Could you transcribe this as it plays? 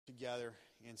together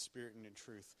in spirit and in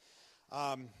truth.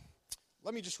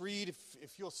 Let me just read,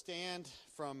 if you'll stand,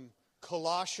 from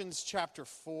Colossians chapter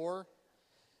 4.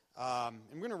 I'm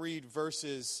going to read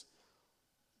verses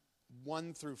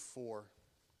 1 through 4.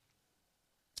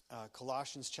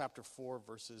 Colossians chapter 4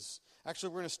 verses... Actually,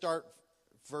 we're going to start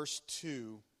verse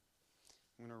 2.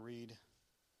 I'm going to read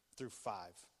through 5.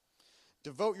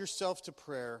 Devote yourself to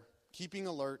prayer, keeping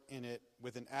alert in it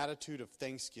with an attitude of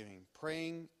thanksgiving,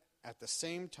 praying at the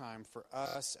same time for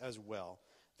us as well,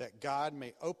 that God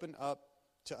may open up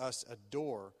to us a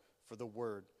door for the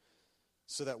word,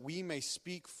 so that we may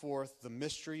speak forth the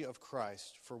mystery of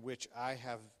Christ, for which I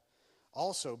have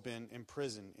also been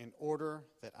imprisoned, in order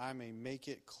that I may make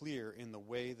it clear in the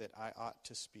way that I ought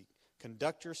to speak.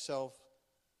 Conduct yourselves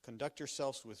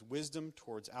with wisdom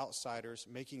towards outsiders,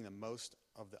 making the most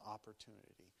of the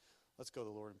opportunity. Let's go to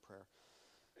the Lord in prayer.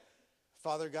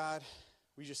 Father God,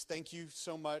 we just thank you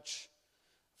so much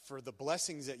for the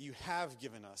blessings that you have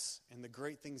given us and the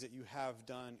great things that you have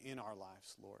done in our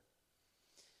lives, Lord.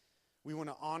 We want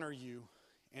to honor you,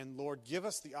 and Lord, give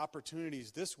us the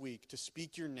opportunities this week to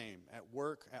speak your name at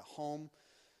work, at home,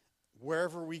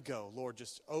 wherever we go. Lord,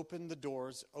 just open the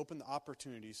doors, open the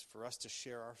opportunities for us to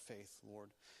share our faith, Lord.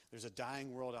 There's a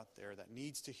dying world out there that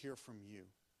needs to hear from you.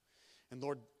 And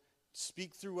Lord,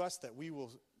 speak through us that we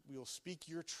will speak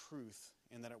your truth,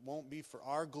 and that it won't be for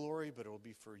our glory, but it will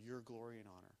be for your glory and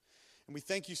honor. And we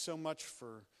thank you so much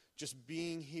for just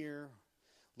being here.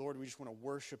 Lord, we just want to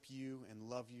worship you and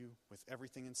love you with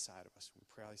everything inside of us. We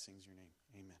pray all these things in your name.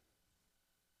 Amen.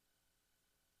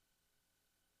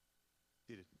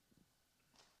 Seated.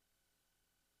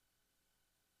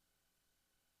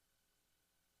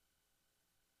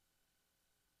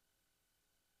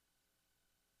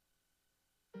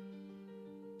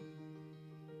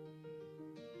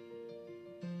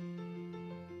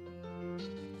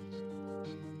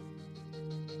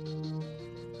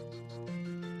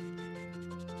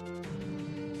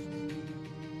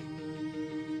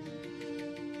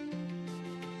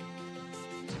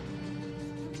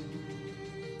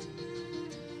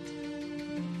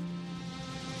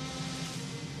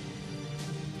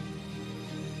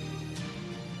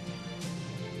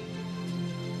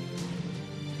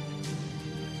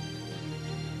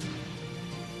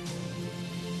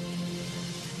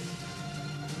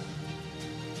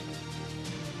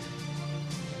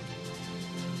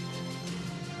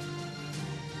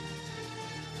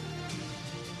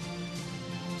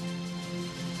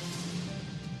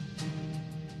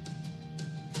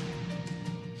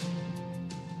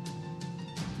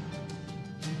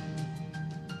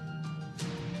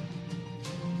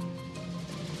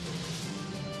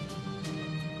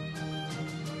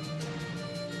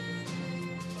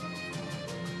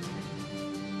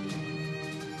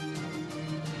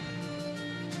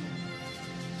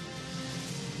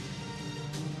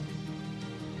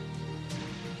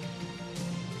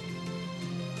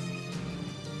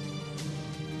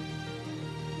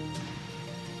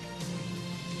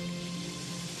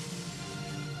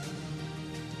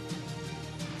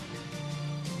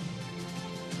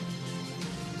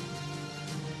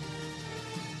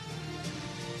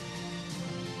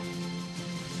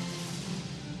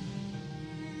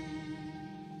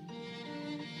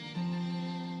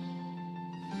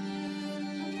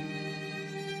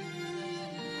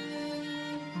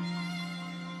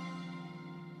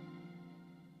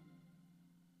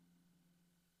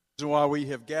 Why we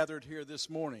have gathered here this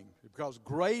morning, because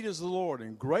great is the Lord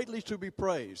and greatly to be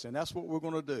praised, and that's what we're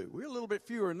going to do. We're a little bit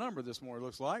fewer in number this morning, it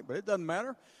looks like, but it doesn't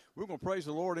matter. We're going to praise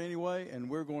the Lord anyway, and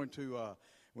we're going to,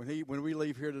 when we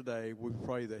leave here today, we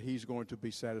pray that he's going to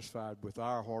be satisfied with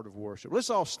our heart of worship. Let's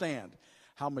all stand.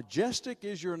 How majestic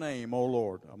is your name, O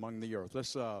Lord, among the earth.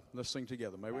 Let's sing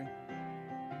together, may we?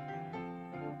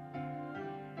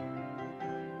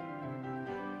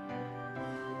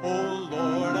 O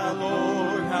Lord, our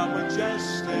Lord, how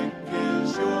majestic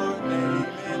is your name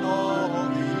in all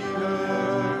the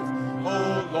earth.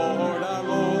 O Lord, our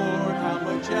Lord, how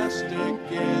majestic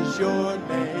is your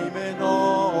name in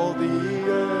all the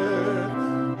earth.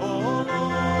 O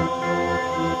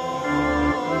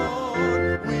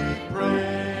Lord, we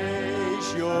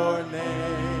praise your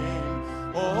name.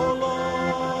 O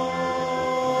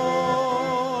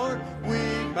Lord, we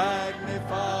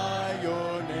magnify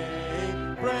your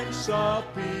name. Prince of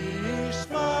Peace,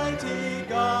 mighty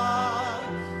God,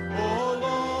 O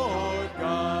Lord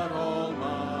God Almighty.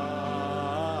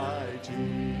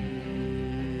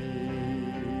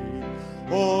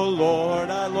 O Lord,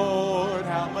 our Lord,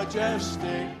 how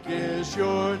majestic is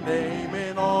your name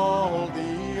in all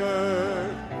the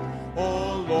earth.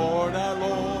 O Lord, our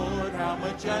Lord, how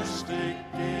majestic majestic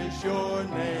is your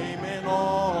name in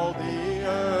all the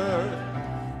earth.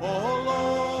 Oh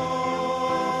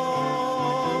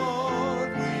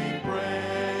Lord, we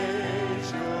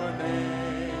praise your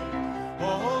name.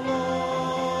 Oh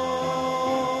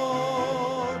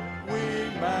Lord, we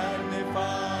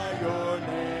magnify your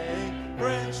name.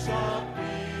 Prince of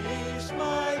Peace,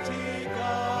 mighty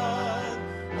God.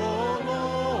 Oh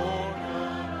Lord,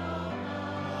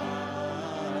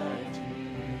 Almighty.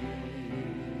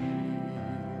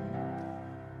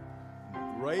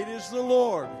 Great is the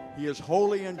Lord. He is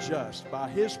holy and just. By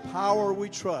his power we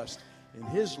trust. In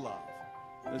his love.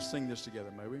 Let's sing this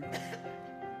together, may we?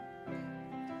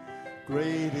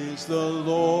 Great is the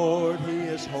Lord, he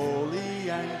is holy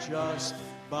and just.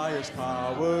 By his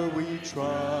power we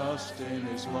trust in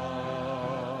his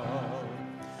love.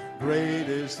 Great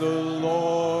is the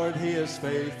Lord, he is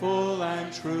faithful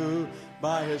and true.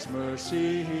 By his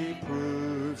mercy he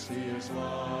proves his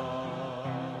love.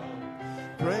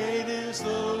 Great is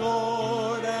the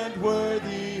Lord and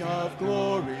worthy of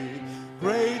glory.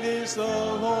 Great is the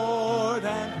Lord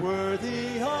and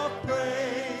worthy of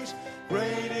praise.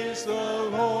 Great is the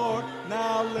Lord.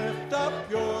 Now lift up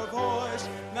your voice.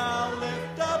 Now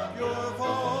lift up your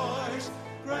voice.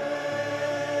 Great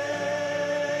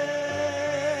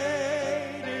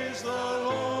is the Lord.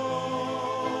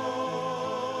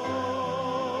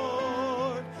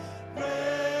 Great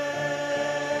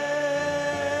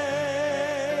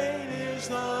is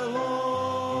the Lord.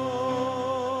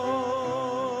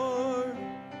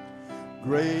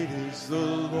 Great is the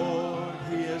Lord.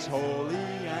 He is holy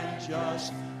and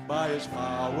just. By his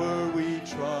power we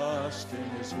trust in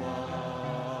his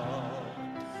love.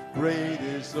 Great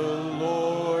is the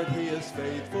Lord, he is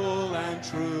faithful and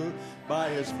true. By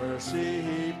his mercy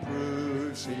he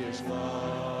proves his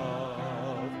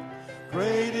love.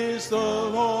 Great is the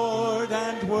Lord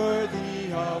and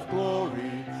worthy of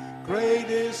glory. Great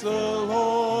is the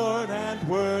Lord and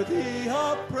worthy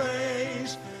of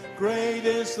praise. Great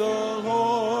is the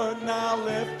Lord. Now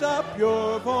lift up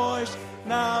your voice.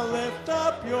 Now lift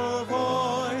up your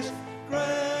voice. Great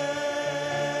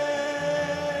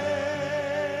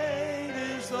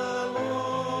is the Lord.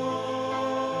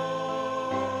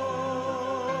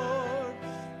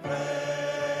 Great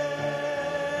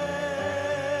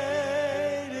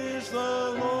is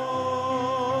the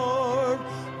Lord.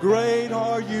 Great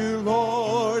are you,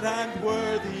 Lord, and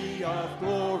worthy of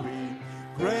glory.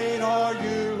 Great are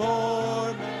you,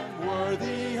 Lord, and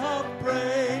worthy of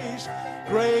praise.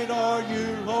 Great are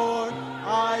you, Lord.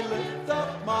 I lift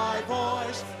up my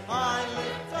voice. I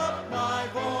lift up my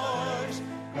voice.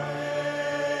 Great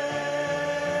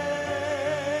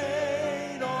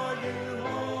are you,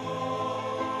 Lord.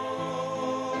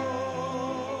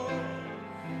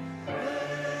 Great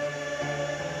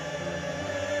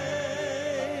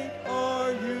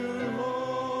are you, Lord.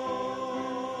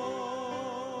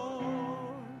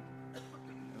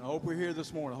 And I hope we're here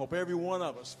this morning. I hope every one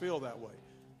of us feel that way.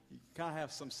 You kind of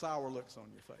have some sour looks on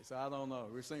your face. I don't know.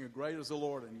 We're singing Great is the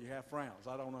Lord, and you have frowns.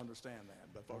 I don't understand that.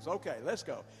 But, folks, okay, let's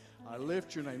go. I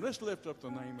lift your name. Let's lift up the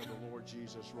name of the Lord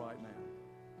Jesus right now.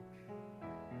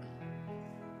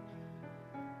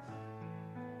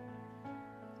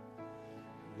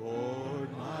 Lord,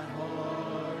 my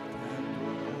heart can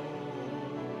go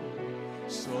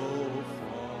so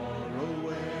far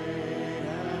away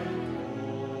and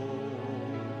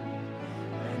cold,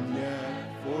 and yet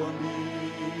for me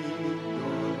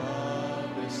your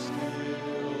love is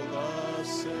still the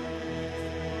same.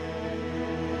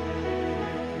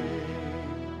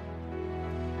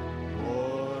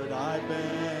 Lord, I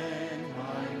bend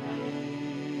my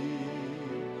knee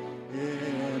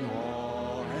in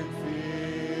awe and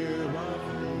fear of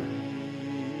thee.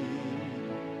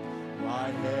 My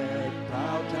head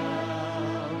bowed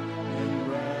down in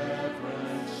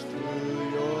reverence to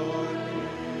your name.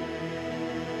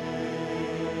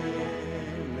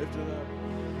 Lift it up.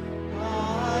 I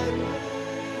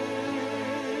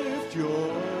lift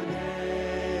your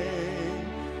name,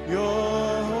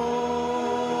 your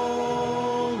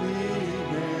holy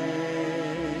name.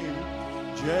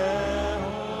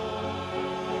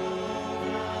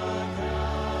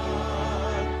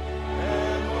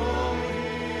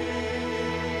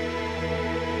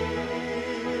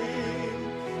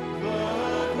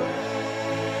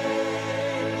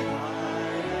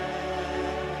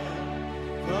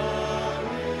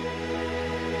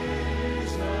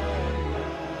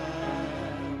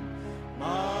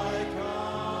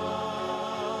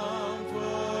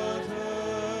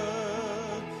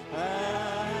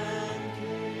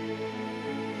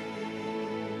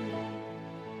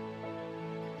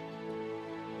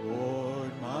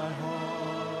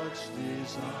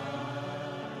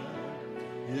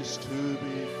 is to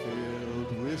be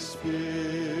filled with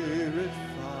Spirit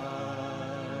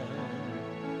fire.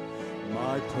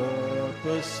 My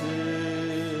purpose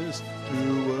is to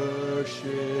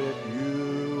worship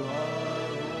you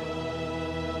alone.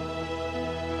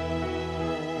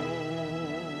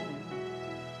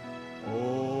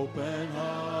 Open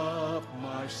up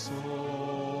my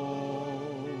soul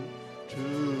to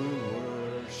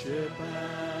worship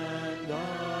and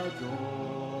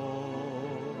adore,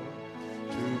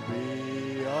 to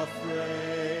be a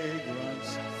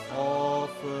fragrance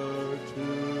offered to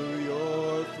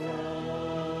your throne.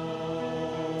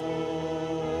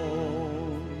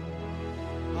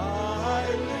 I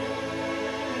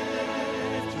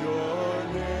lift your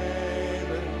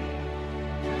name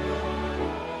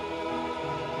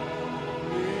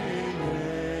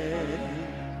and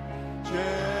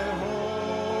Jehovah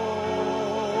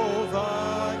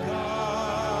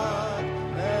God,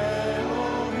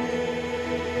 Elohim,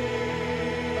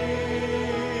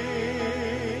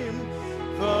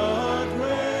 the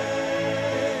great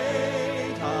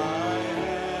I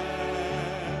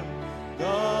am,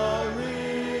 the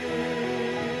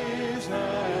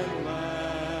risen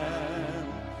Lamb,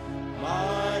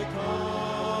 my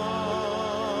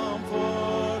comforter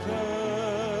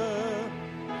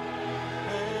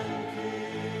and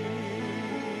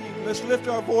King. Let's lift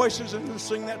our voices and let's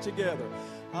sing that together.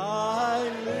 I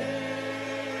lift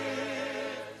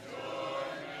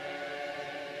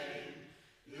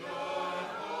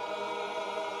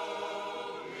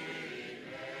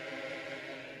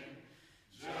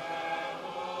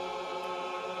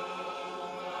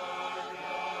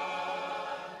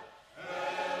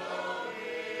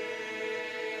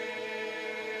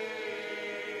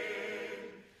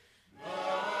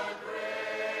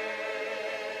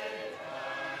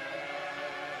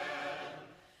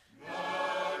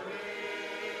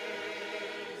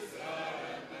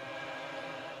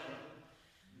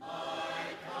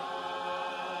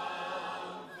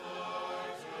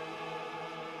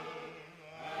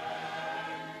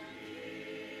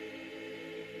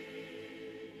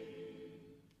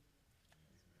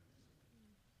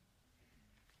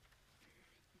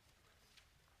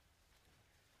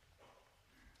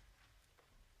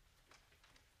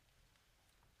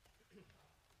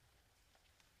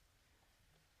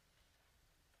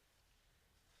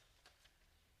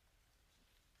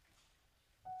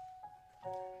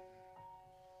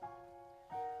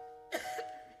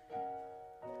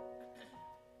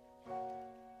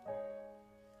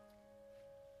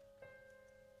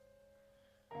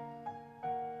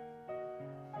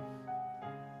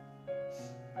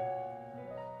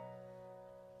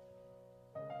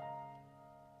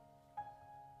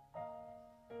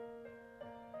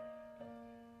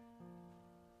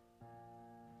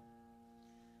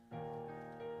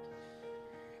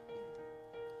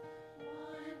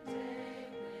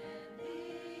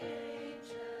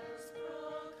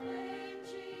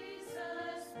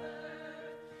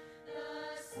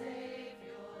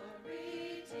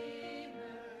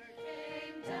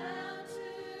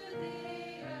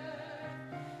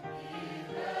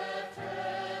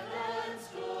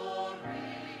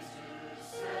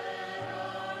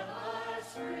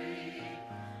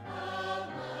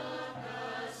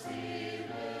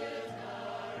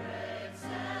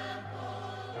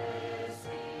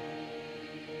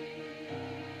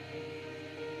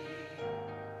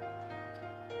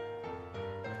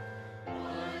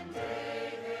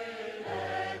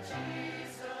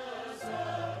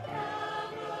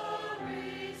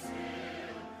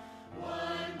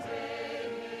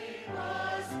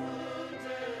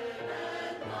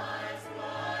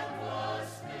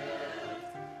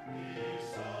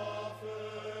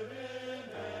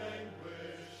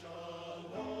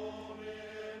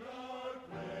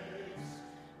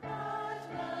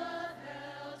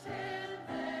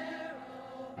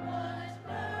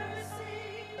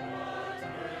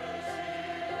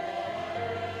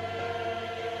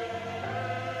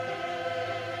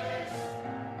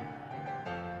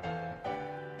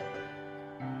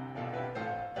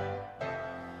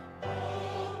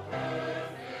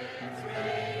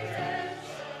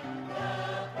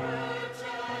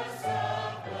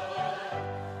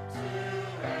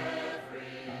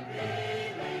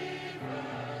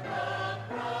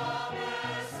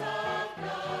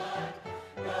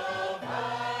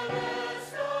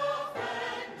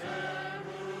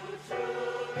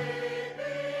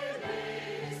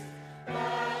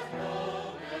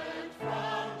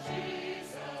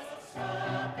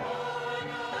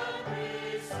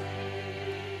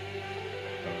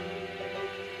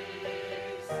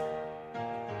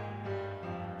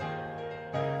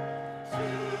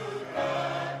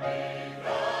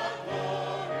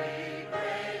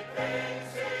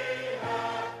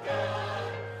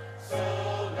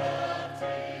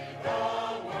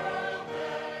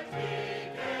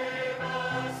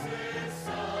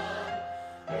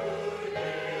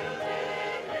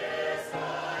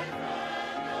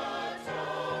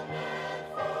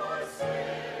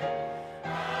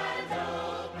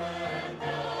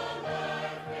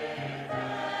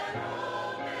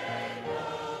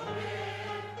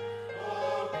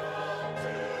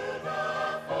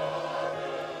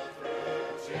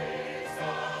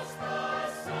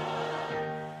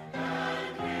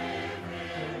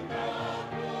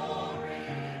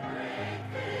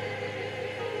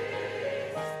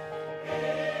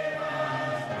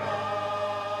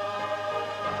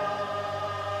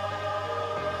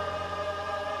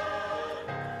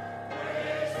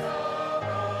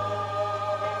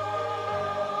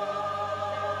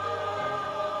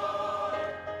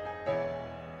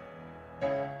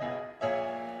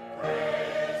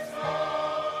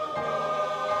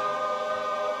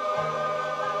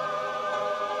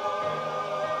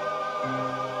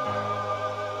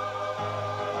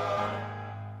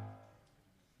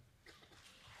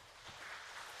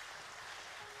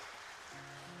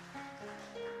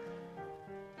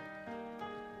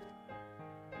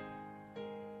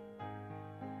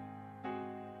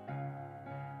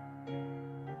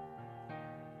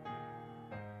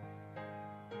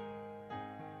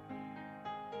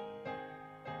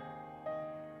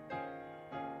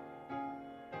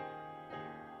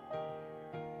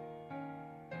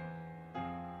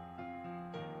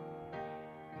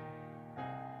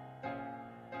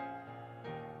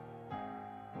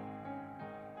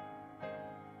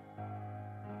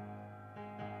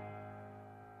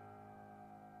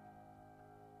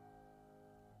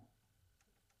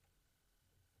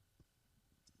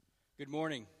Good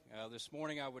morning. This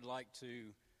morning I would like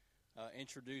to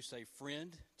introduce a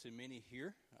friend to many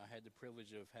here. I had the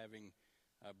privilege of having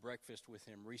breakfast with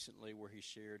him recently where he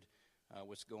shared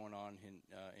what's going on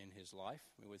in his life,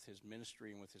 with his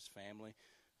ministry and with his family.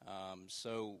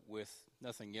 So with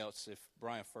nothing else, if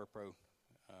Brian Furpo,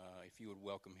 if you would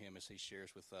welcome him as he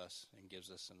shares with us and gives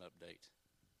us an update.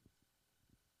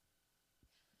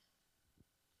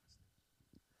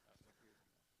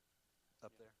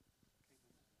 Up there.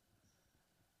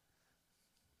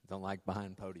 Don't like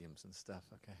behind podiums and stuff.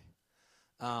 Okay.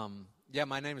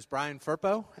 My name is Brian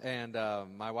Furpo, and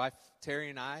my wife Terry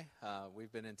and I,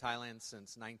 we've been in Thailand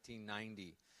since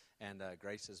 1990, and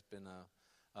Grace has been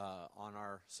on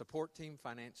our support team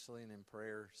financially and in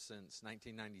prayer since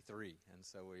 1993, and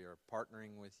so we are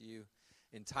partnering with you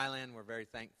in Thailand. We're very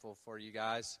thankful for you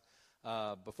guys.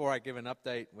 Before I give an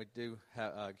update, we do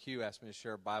have, Q asked me to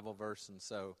share a Bible verse, and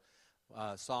so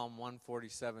Psalm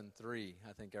 147:3,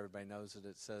 I think everybody knows it.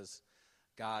 It says,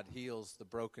 God heals the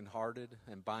brokenhearted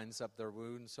and binds up their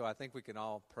wounds. So I think we can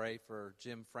all pray for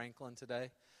Jim Franklin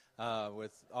today.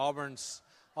 With Auburn's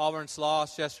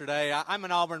loss yesterday, I'm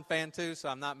an Auburn fan too, so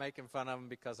I'm not making fun of him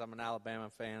because I'm an Alabama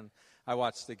fan. I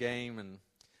watched the game, and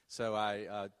so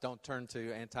I don't turn to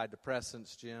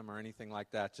antidepressants, Jim, or anything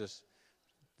like that. Just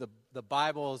the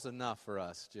Bible is enough for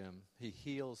us, Jim. He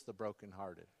heals the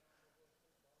brokenhearted.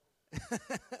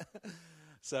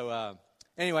 So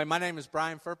anyway, my name is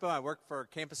Brian Furpo. I work for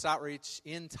Campus Outreach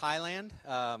in Thailand.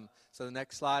 So the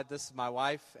next slide, this is my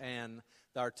wife and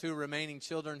our two remaining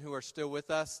children who are still with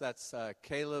us. That's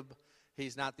Caleb.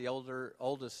 He's not the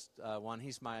oldest one.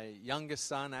 He's my youngest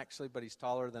son, actually, but he's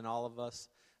taller than all of us.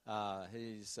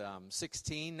 He's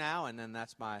 16 now, and then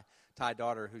that's my Thai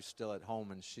daughter who's still at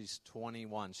home, and she's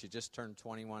 21. She just turned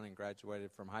 21 and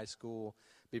graduated from high school.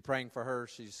 Be praying for her.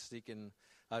 She's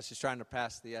trying to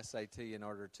pass the SAT in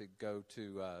order to go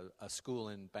to a school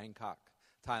in Bangkok,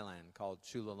 Thailand, called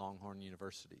Chulalongkorn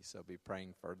University. So be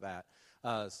praying for that.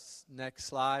 Next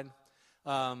slide.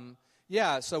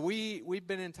 So we've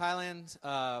been in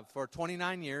Thailand for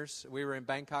 29 years. We were in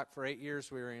Bangkok for 8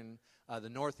 years. We were in the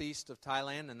northeast of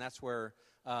Thailand, and that's where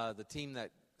the team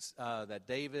that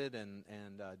David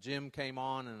and Jim came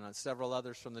on, and several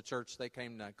others from the church, they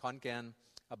came to Khon Kaen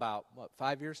about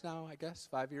 5 years now, I guess,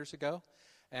 5 years ago,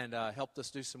 and helped us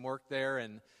do some work there.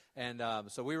 And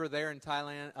so we were there in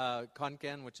Thailand, Khon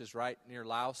Kaen, which is right near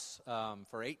Laos,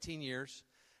 for 18 years.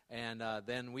 And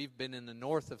then we've been in the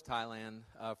north of Thailand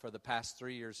for the past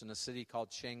 3 years in a city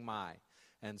called Chiang Mai.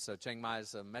 And so Chiang Mai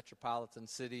is a metropolitan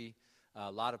city.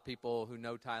 A lot of people who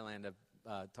know Thailand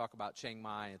have talk about Chiang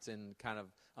Mai. It's in kind of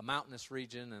a mountainous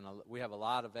region, and we have a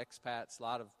lot of expats, a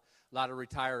lot of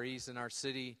retirees in our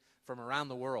city from around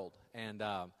the world. And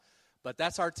but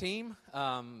that's our team.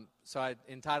 So I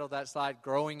entitled that slide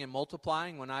 "Growing and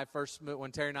Multiplying."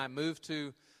 When Terry and I moved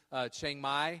to Chiang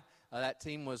Mai, that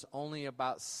team was only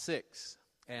about 6.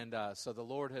 And so the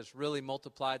Lord has really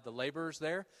multiplied the laborers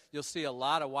there. You'll see a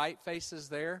lot of white faces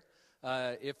there.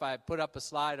 If I put up a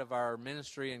slide of our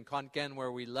ministry in Khon Kaen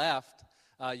where we left,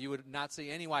 you would not see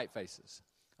any white faces.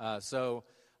 So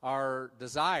our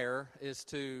desire is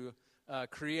to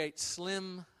create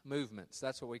SLIM movements.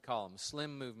 That's what we call them,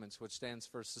 SLIM movements, which stands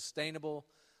for Sustainable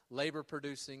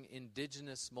Labor-Producing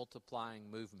Indigenous Multiplying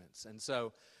Movements. And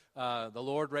so the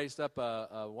Lord raised up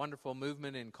a wonderful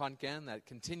movement in Khon Kaen that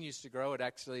continues to grow. It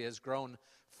actually has grown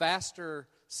faster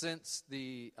since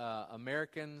the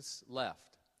Americans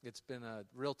left. It's been a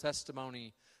real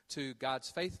testimony to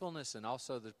God's faithfulness, and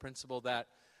also the principle that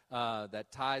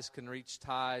ties can reach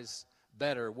ties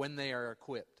better when they are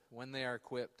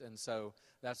equipped. And so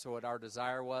that's what our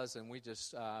desire was. And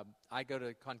I go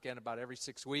to Khon Kaen about every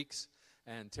 6 weeks,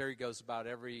 and Terry goes about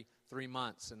every 3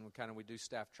 months, and we do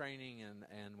staff training,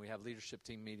 and we have leadership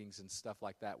team meetings and stuff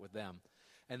like that with them.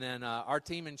 And then our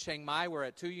team in Chiang Mai, we're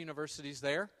at 2 universities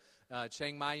there,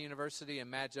 Chiang Mai University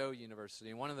and Majou University.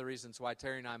 And one of the reasons why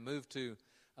Terry and I moved to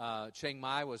Chiang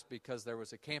Mai was because there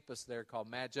was a campus there called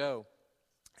Majou,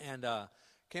 and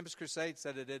Campus Crusade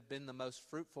said it had been the most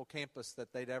fruitful campus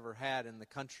that they'd ever had in the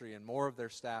country, and more of their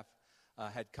staff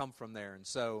had come from there. And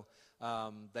so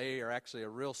they are actually a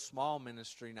real small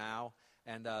ministry now.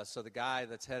 And so the guy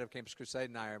that's head of Campus Crusade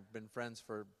and I have been friends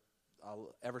for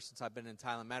ever since I've been in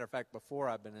Thailand. Matter of fact, before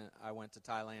I went to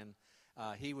Thailand,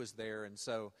 he was there. And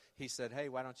so he said, hey,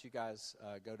 why don't you guys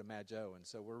go to Majou? And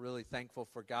so we're really thankful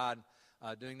for God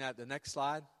doing that. The next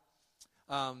slide.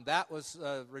 That was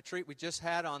a retreat we just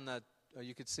had on the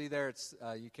you could see there. It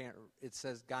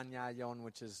says Ganyayon,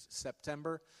 which is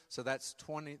September. So that's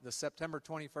the September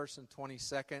 21st and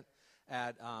 22nd.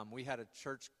 We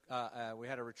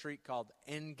had a retreat called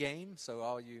End Game. So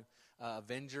all you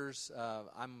Avengers. Terry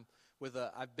and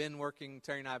I have been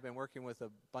working with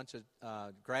a bunch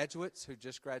of graduates who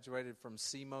just graduated from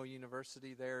SEMO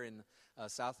University there in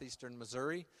southeastern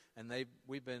Missouri, and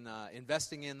we've been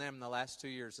investing in them the last 2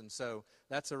 years. And so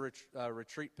that's a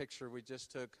retreat picture we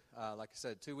just took, like I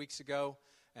said, 2 weeks ago,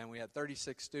 and we had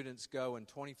 36 students go and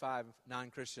 25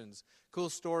 non-Christians. Cool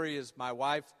story is my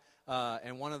wife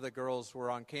and one of the girls were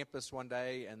on campus one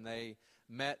day, and they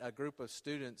met a group of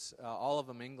students, all of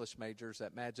them English majors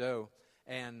at Majo.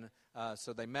 And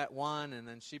so they met one, and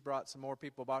then she brought some more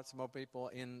people.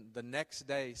 In the next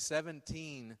day,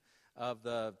 17 of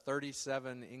the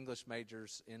 37 English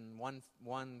majors in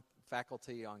one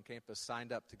faculty on campus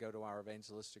signed up to go to our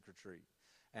evangelistic retreat.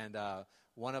 And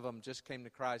one of them just came to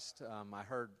Christ. I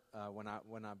heard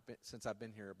since I've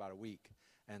been here about a week,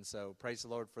 and so praise the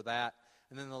Lord for that.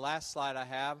 And then the last slide I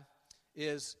have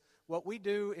is what we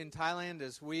do in Thailand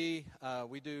is we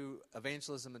do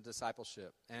evangelism and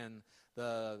discipleship. And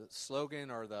the slogan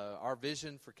or our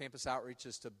vision for campus outreach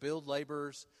is to build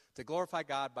laborers, to glorify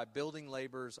God by building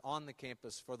laborers on the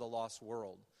campus for the lost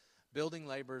world. Building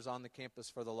laborers on the campus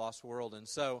for the lost world. And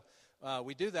so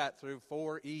we do that through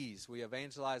 4 E's. We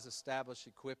evangelize, establish,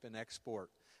 equip, and export.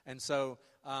 And so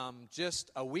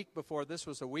just a week before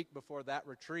that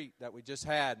retreat that we just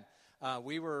had,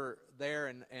 we were there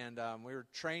and we were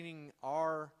training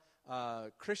our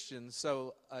Christians.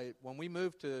 So when we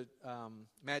moved to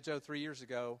Majo 3 years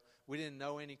ago, we didn't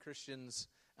know any Christians.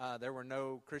 There were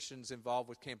no Christians involved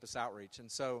with campus outreach.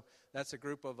 And so that's a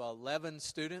group of 11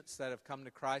 students that have come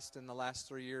to Christ in the last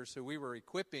 3 years who we were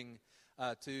equipping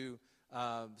to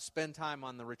spend time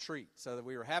on the retreat. So that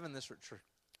we were having this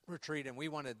retreat, and we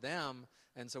wanted them,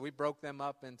 and so we broke them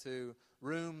up into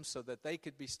rooms so that they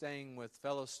could be staying with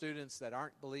fellow students that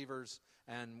aren't believers,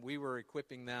 and we were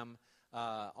equipping them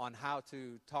on how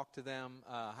to talk to them,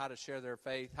 how to share their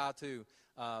faith, how to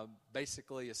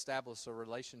basically establish a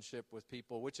relationship with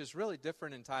people, which is really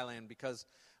different in Thailand because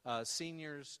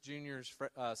seniors, juniors,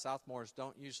 sophomores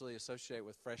don't usually associate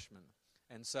with freshmen.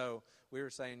 And so we were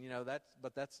saying,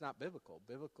 but that's not biblical.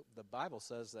 The Bible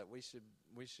says that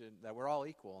that we're all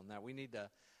equal, and that we need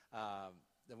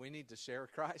to share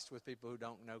Christ with people who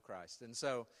don't know Christ. And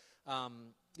so,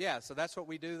 so that's what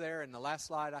we do there. And the last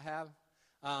slide I have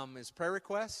is prayer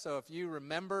requests. So if you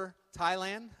remember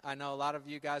Thailand, I know a lot of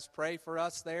you guys pray for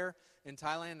us there in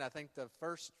Thailand. I think the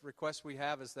first request we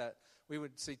have is that we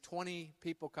would see 20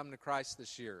 people come to Christ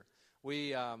this year.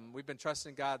 We've been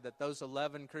trusting God that those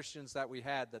 11 Christians that we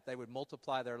had, that they would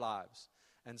multiply their lives.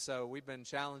 And so we've been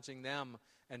challenging them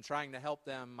and trying to help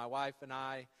them, my wife and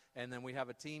I, and then we have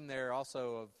a team there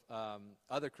also of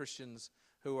other Christians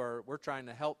we're trying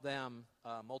to help them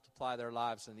multiply their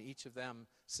lives, and each of them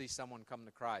see someone come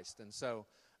to Christ. And so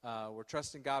we're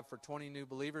trusting God for 20 new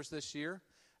believers this year.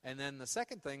 And then the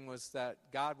second thing was that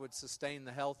God would sustain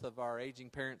the health of our aging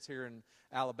parents here in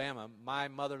Alabama. My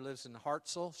mother lives in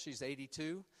Hartselle. She's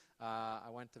 82. I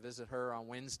went to visit her on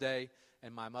Wednesday,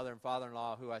 and my mother and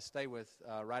father-in-law, who I stay with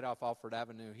right off Alford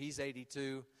Avenue, he's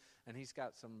 82, and he's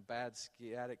got some bad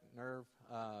sciatic nerve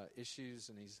issues,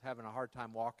 and he's having a hard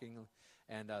time walking.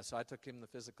 And so I took him to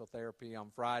physical therapy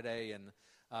on Friday, and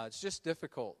it's just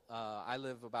difficult. I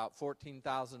live about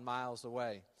 14,000 miles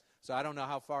away. So I don't know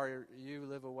how far you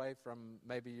live away from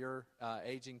maybe your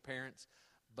aging parents,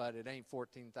 but it ain't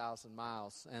 14,000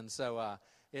 miles. And so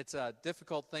it's a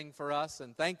difficult thing for us,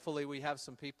 and thankfully we have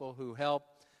some people who help.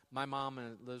 My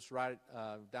mom lives right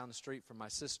down the street from my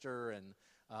sister, and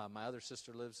my other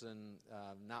sister lives in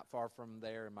not far from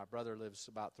there, and my brother lives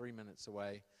about 3 minutes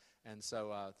away. And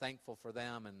so thankful for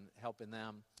them and helping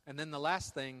them. And then the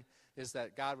last thing is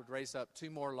that God would raise up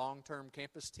 2 more long-term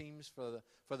campus teams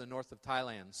for the north of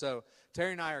Thailand. So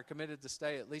Terry and I are committed to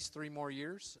stay at least 3 more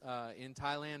years in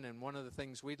Thailand. And one of the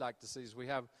things we'd like to see is we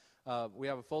have a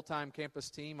full-time campus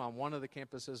team on one of the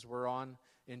campuses we're on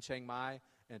in Chiang Mai.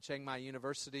 And Chiang Mai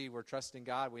University, we're trusting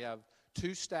God. We have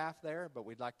 2 staff there, but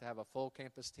we'd like to have a full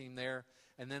campus team there.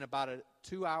 And then about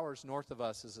 2 hours north of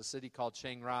us is a city called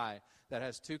Chiang Rai that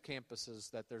has 2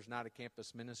 campuses that there's not a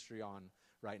campus ministry on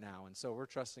right now. And so we're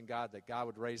trusting God that God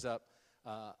would raise up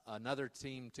another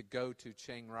team to go to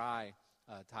Chiang Rai,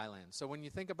 Thailand. So when you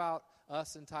think about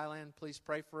us in Thailand, please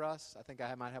pray for us. I think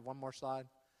I might have one more slide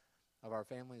of our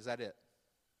family. Is that it?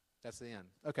 That's the end.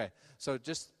 Okay. So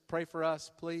just pray for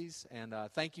us, please. And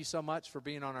thank you so much for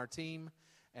being on our team.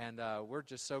 And we're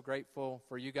just so grateful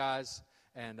for you guys.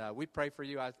 And we pray for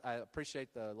you. I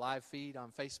appreciate the live feed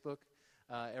on Facebook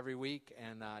every week,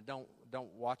 and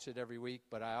don't watch it every week,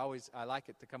 but I like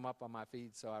it to come up on my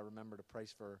feed, so I remember to pray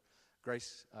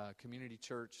Grace Community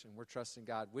Church, and we're trusting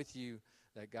God with you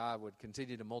that God would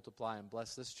continue to multiply and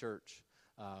bless this church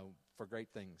for great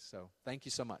things. So thank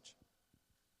you so much.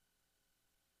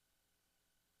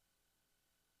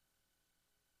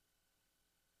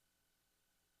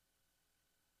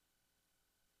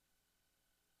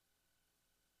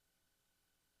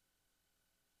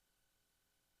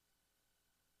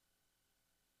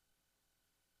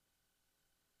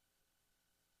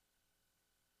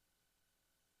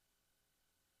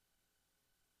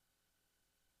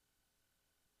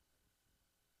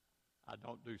 I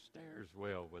don't do stairs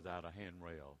well without a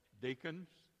handrail. Deacons,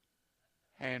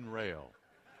 handrail.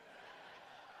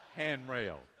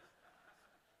 Handrail.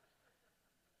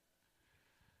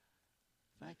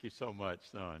 Thank you so much,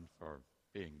 son, for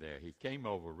being there. He came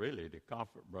over really to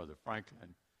comfort Brother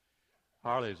Franklin.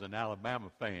 Harley's an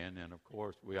Alabama fan, and of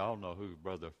course we all know who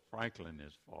Brother Franklin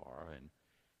is for, and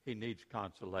he needs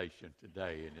consolation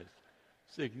today. And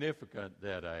it's significant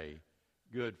that a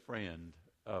good friend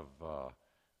of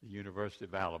the University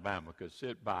of Alabama could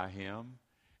sit by him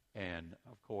and,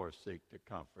 of course, seek to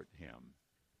comfort him.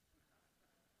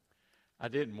 I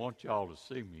didn't want y'all to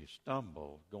see me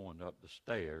stumble going up the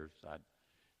stairs.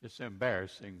 It's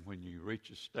embarrassing when you reach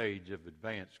a stage of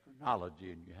advanced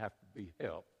chronology and you have to be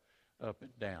helped up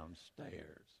and down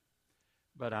stairs.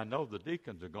 But I know the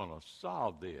deacons are going to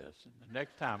solve this. And the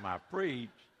next time I preach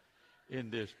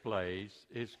in this place,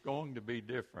 it's going to be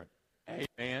different.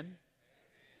 Amen?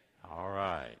 All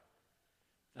right.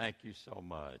 Thank you so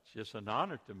much. It's an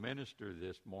honor to minister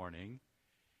this morning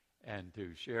and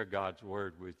to share God's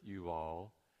word with you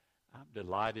all. I'm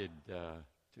delighted to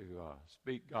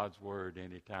speak God's word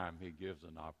anytime he gives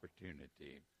an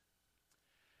opportunity.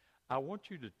 I want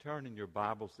you to turn in your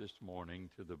Bibles this morning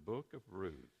to the book of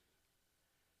Ruth.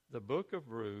 The book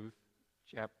of Ruth,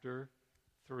 chapter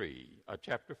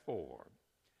 4.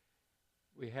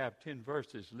 We have 10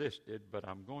 verses listed, but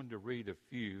I'm going to read a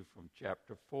few from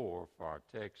chapter 4 for our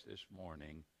text this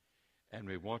morning, and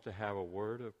we want to have a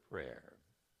word of prayer.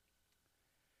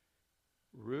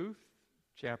 Ruth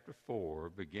chapter 4,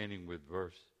 beginning with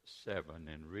verse 7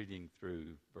 and reading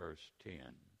through verse 10.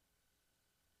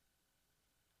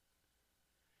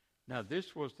 Now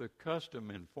this was the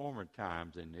custom in former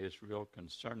times in Israel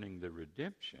concerning the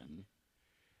redemption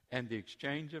and the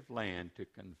exchange of land to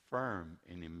confirm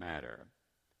any matter.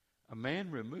 A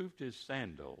man removed his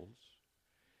sandals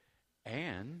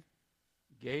and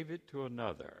gave it to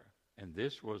another, and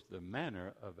this was the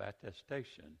manner of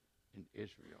attestation in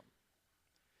Israel.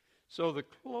 So the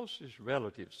closest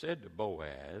relative said to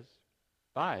Boaz,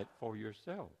 "Buy it for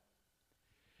yourself."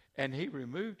 And he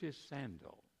removed his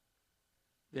sandal.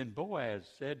 Then Boaz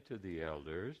said to the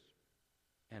elders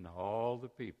and all the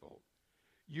people,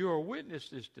 "You are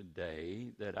witnesses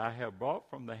today that I have brought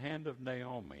from the hand of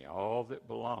Naomi all that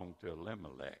belonged to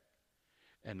Elimelech,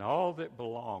 and all that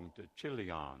belonged to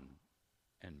Chilion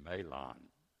and Mahlon.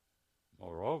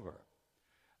 Moreover,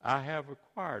 I have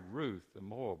acquired Ruth the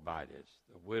Moabitess,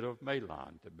 the widow of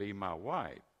Mahlon, to be my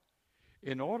wife,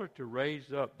 in order to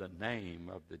raise up the name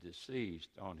of the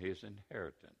deceased on his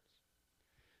inheritance,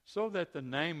 so that the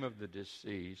name of the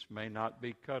deceased may not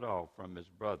be cut off from his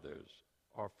brothers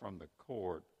or from the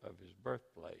court of his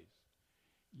birthplace.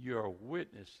 You are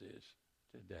witnesses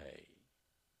today."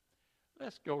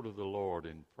 Let's go to the Lord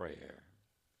in prayer.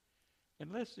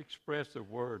 And let's express a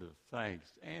word of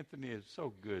thanks. Anthony, it's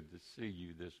so good to see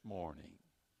you this morning.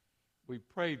 We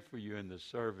prayed for you in the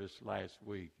service last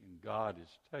week, and God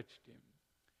has touched him.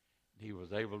 He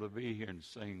was able to be here and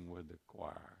sing with the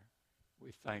choir.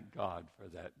 We thank God for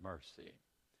that mercy.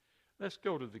 Let's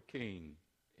go to the King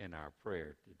in our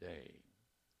prayer today.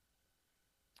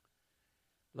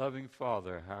 Loving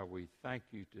Father, how we thank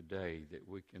you today that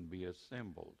we can be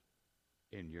assembled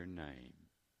in your name.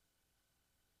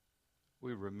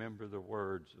 We remember the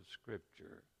words of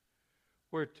Scripture.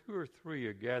 Where 2 or 3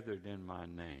 are gathered in my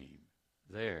name,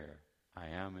 there I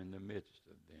am in the midst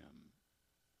of them.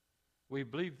 We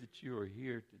believe that you are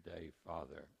here today,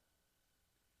 Father.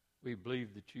 We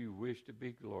believe that you wish to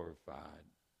be glorified.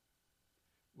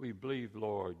 We believe,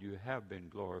 Lord, you have been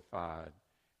glorified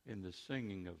in the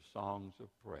singing of songs of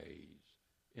praise,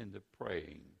 in the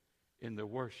praying, in the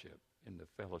worship, in the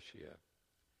fellowship.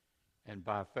 And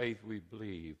by faith we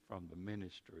believe from the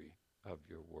ministry of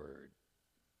your word.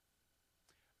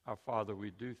 Our Father, we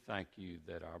do thank you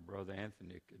that our brother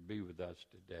Anthony could be with us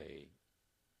today.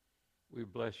 We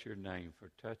bless your name for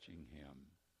touching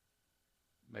him.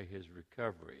 May his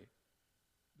recovery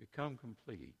become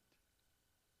complete,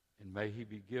 and may he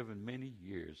be given many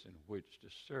years in which to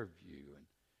serve you and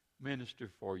minister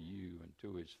for you and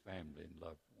to his family and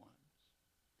loved ones.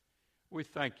 We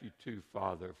thank you, too,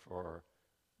 Father, for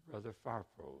Brother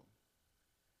Furpo,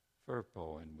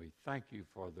 and we thank you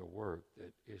for the work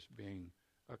that is being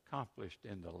accomplished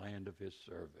in the land of his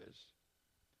service.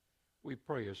 We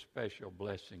pray a special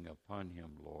blessing upon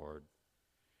him, Lord,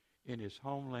 in his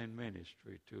homeland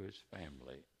ministry to his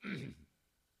family.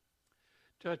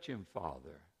 Touch him,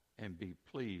 Father, and be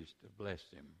pleased to bless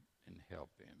him and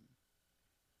help him.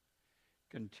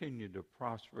 Continue to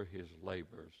prosper his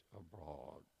labors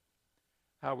abroad.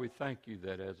 How we thank you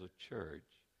that as a church,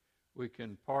 we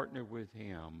can partner with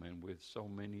him and with so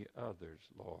many others,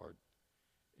 Lord,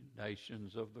 in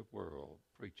nations of the world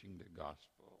preaching the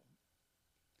gospel.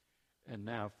 And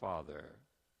now, Father,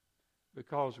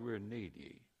 because we're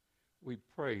needy, we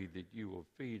pray that you will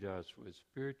feed us with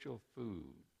spiritual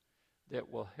food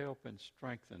that will help and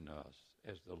strengthen us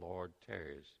as the Lord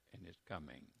tarries in his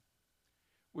coming.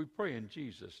 We pray in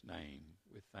Jesus' name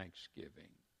with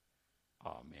thanksgiving.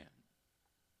 Amen.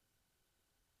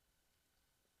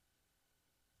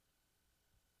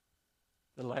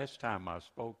 The last time I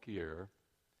spoke here,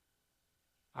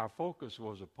 our focus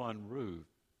was upon Ruth,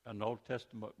 an Old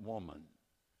Testament woman,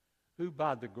 who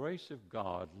by the grace of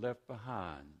God left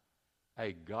behind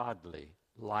a godly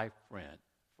life print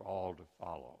for all to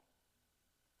follow.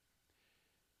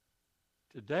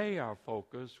 Today our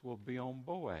focus will be on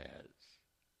Boaz,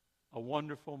 a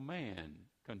wonderful man,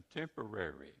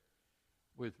 contemporary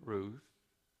with Ruth,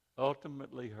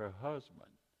 ultimately her husband,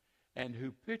 and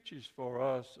who pictures for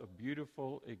us a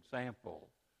beautiful example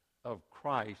of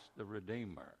Christ the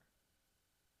Redeemer.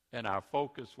 And our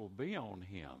focus will be on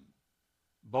him,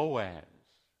 Boaz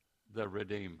the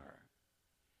Redeemer.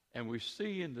 And we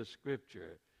see in the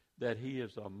Scripture that he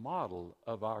is a model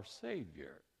of our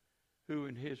Savior, who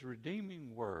in his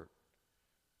redeeming work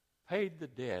paid the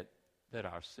debt that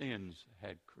our sins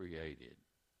had created.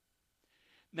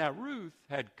 Now, Ruth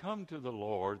had come to the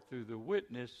Lord through the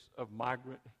witness of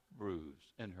migrant Hebrews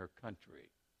in her country.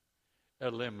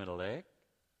 Elimelech,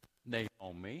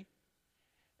 Naomi,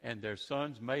 and their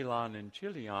sons Mahlon and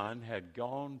Chilion had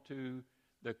gone to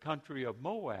the country of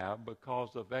Moab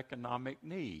because of economic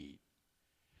need.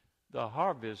 The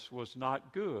harvest was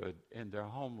not good in their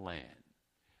homeland,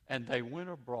 and they went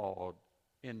abroad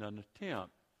in an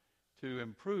attempt to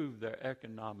improve their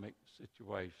economic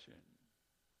situation.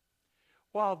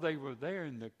 While they were there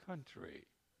in the country,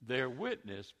 their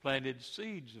witness planted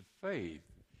seeds of faith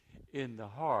in the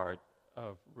heart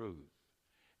of Ruth.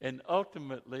 And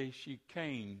ultimately, she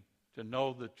came to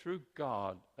know the true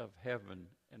God of heaven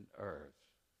and earth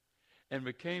and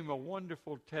became a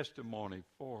wonderful testimony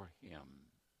for him.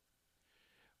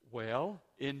 Well,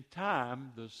 in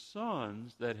time, the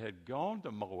sons that had gone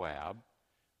to Moab,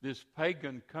 this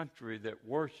pagan country that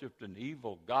worshipped an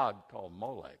evil god called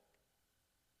Molech,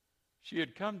 she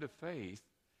had come to faith.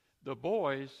 The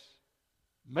boys,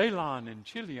 Mahlon and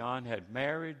Chilion, had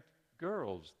married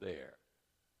girls there.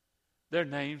 Their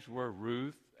names were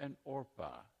Ruth and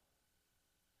Orpah.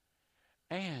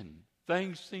 And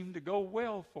things seemed to go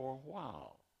well for a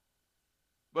while.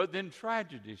 But then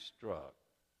tragedy struck.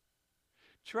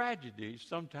 Tragedy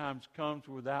sometimes comes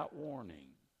without warning.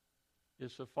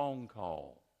 It's a phone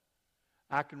call.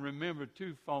 I can remember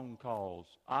 2 phone calls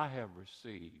I have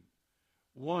received.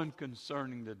 One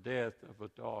concerning the death of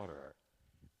a daughter,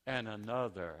 and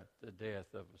another the death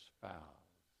of a spouse.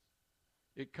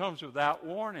 It comes without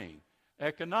warning.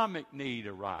 Economic need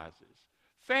arises,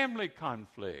 family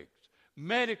conflicts,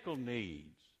 medical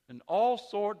needs, and all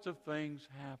sorts of things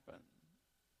happen.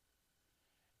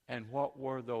 And what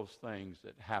were those things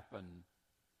that happened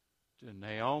to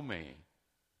Naomi?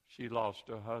 She lost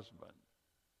her husband,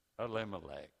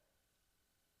 Elimelech.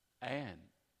 And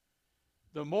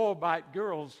the Moabite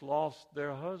girls lost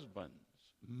their husbands,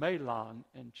 Mahlon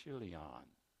and Chilion,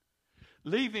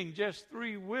 leaving just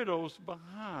 3 widows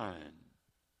behind.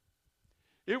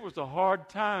 It was a hard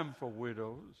time for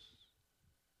widows.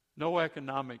 No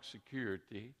economic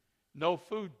security, no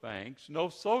food banks, no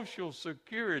social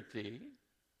security.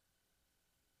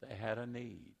 They had a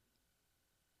need.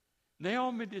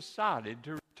 Naomi decided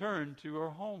to return to her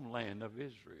homeland of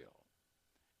Israel.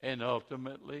 And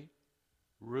ultimately,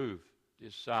 Ruth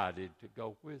decided to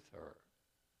go with her.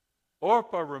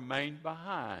 Orpah remained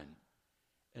behind,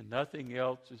 and nothing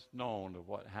else is known of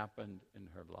what happened in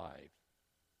her life.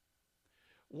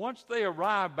 Once they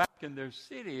arrived back in their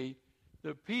city,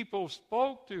 the people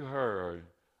spoke to her.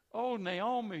 "Oh,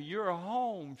 Naomi, you're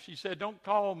home." She said, "Don't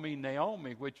call me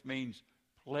Naomi," which means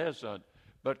pleasant,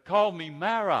 but call me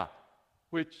Mara,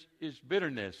 which is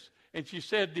bitterness. And she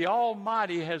said, "The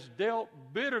Almighty has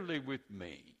dealt bitterly with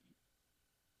me."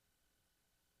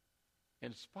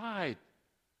 In spite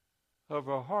of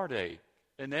her heartache,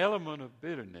 an element of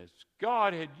bitterness,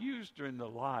 God had used her in the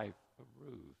life of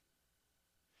Ruth.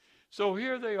 So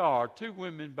here they are, two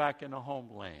women back in the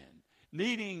homeland,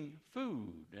 needing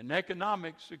food and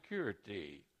economic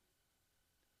security.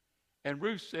 And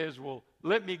Ruth says, well,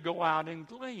 let me go out and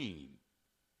glean.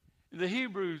 The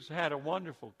Hebrews had a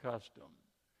wonderful custom.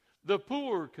 The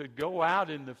poor could go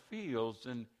out in the fields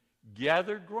and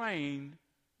gather grain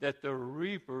that the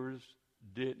reapers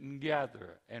didn't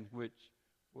gather and which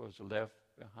was left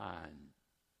behind.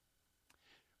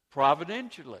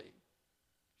 Providentially,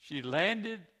 she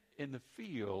landed in the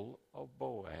field of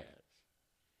Boaz.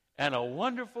 And a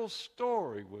wonderful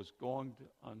story was going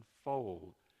to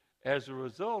unfold as a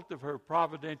result of her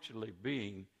providentially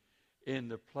being in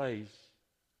the place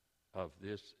of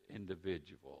this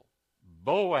individual.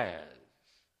 Boaz,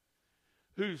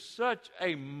 who's such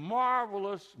a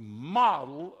marvelous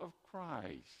model of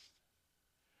Christ.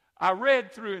 I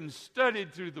read through and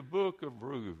studied through the book of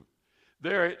Ruth.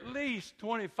 There are at least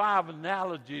 25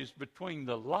 analogies between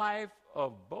the life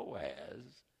of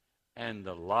Boaz and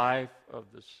the life of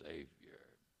the Savior.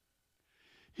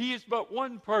 He is but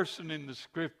one person in the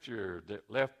Scripture that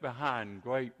left behind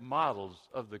great models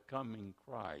of the coming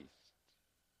Christ.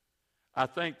 I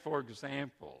think, for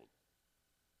example,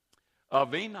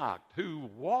 of Enoch, who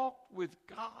walked with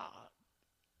God,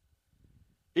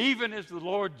 even as the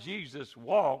Lord Jesus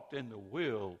walked in the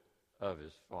will of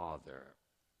his Father.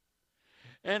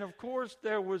 And of course,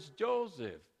 there was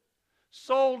Joseph,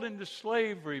 sold into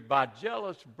slavery by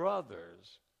jealous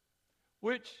brothers,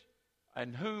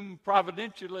 and whom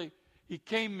providentially he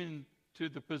came into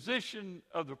the position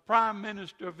of the prime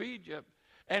minister of Egypt.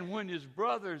 And when his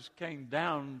brothers came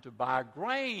down to buy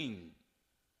grain,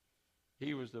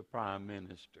 he was the prime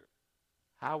minister.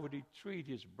 How would he treat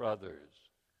his brothers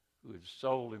who had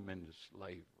sold him into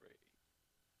slavery?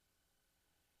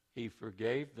 He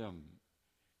forgave them,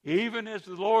 even as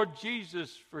the Lord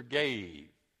Jesus forgave.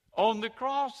 On the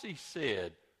cross he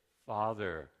said,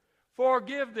 Father,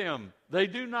 forgive them. They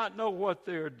do not know what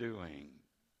they're doing.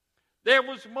 There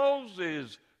was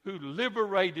Moses who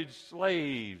liberated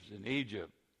slaves in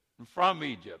Egypt and from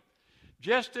Egypt,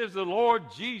 just as the Lord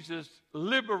Jesus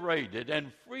liberated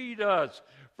and freed us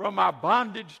from our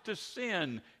bondage to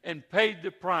sin and paid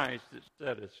the price that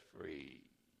set us free.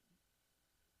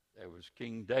 There was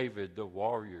King David, the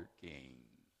warrior king.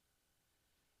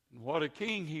 And what a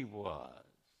king he was.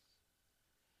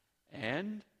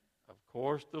 And, of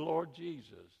course, the Lord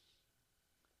Jesus.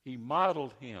 He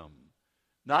modeled him,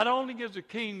 not only as a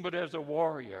king, but as a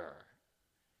warrior.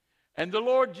 And the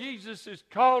Lord Jesus is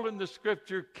called in the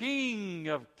Scripture King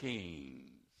of Kings.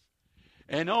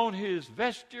 And on his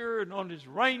vesture and on his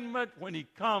raiment, when he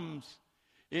comes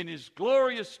in his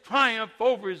glorious triumph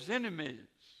over his enemies,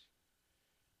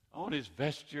 on his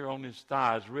vesture, on his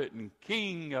thighs, written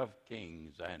King of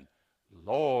Kings and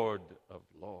Lord of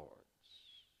Lords.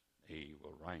 He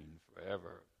will reign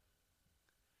forever.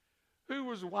 Who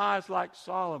was wise like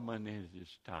Solomon in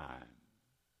his time?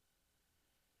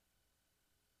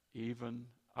 Even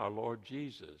our Lord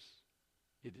Jesus,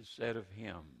 it is said of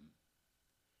him,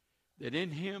 that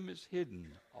in him is hidden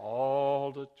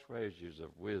all the treasures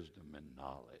of wisdom and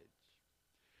knowledge.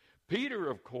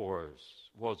 Peter, of course,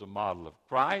 was a model of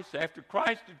Christ after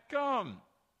Christ had come.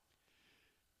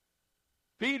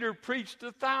 Peter preached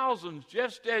to thousands,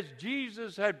 just as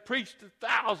Jesus had preached to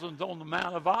thousands on the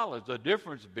Mount of Olives. The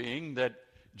difference being that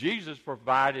Jesus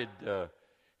provided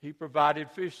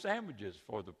fish sandwiches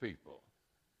for the people.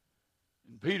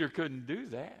 And Peter couldn't do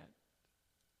that.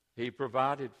 He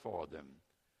provided for them.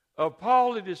 Of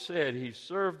Paul it is said he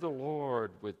served the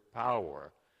Lord with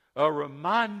power. A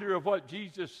reminder of what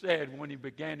Jesus said when he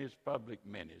began his public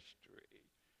ministry.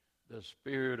 The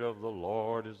Spirit of the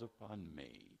Lord is upon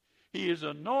me. He has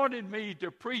anointed me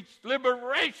to preach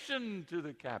liberation to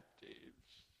the captives,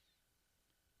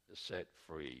 to set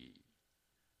free.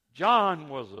 John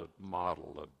was a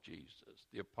model of Jesus,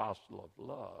 the apostle of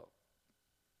love.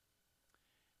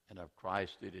 And of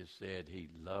Christ it is said he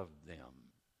loved them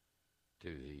to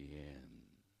the end.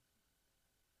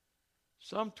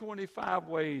 Some 25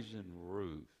 ways in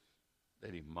Ruth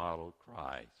that he modeled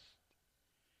Christ.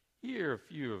 Here are a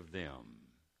few of them.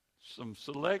 Some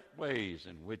select ways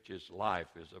in which his life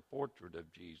is a portrait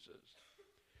of Jesus.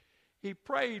 He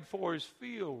prayed for his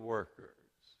field workers,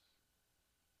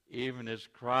 even as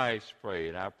Christ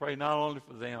prayed. I pray not only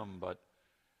for them, but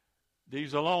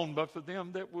these alone, but for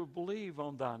them that will believe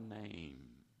on thy name.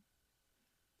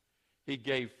 He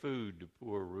gave food to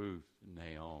poor Ruth and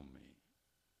Naomi,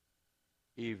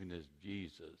 even as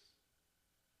Jesus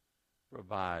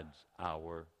provides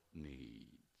our needs.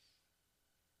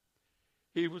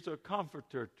 He was a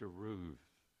comforter to Ruth.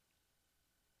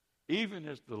 Even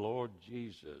as the Lord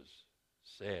Jesus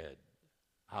said,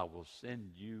 I will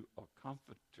send you a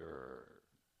comforter.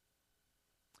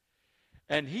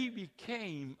 And he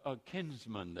became a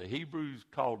kinsman. The Hebrews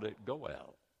called it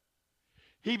Goel.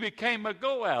 He became a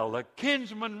Goel, a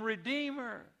kinsman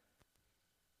redeemer.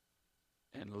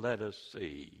 And let us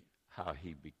see how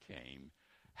he became.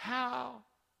 How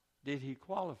did he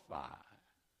qualify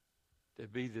to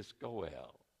be this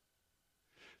Goel?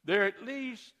 There are at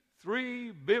least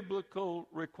 3 biblical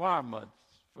requirements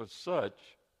for such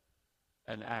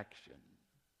an action.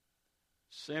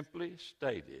 Simply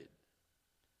stated,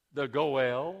 the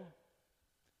Goel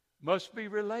must be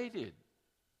related.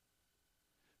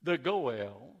 The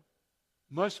Goel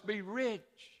must be rich.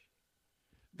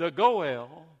 The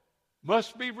Goel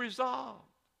must be resolved.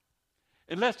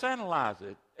 And let's analyze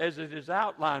it as it is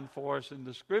outlined for us in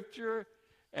the Scripture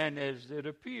and as it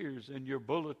appears in your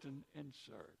bulletin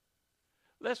insert.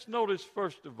 Let's notice,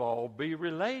 first of all, be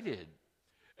related.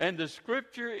 And the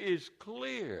Scripture is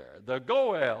clear. The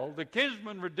Goel, the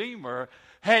kinsman redeemer,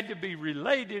 had to be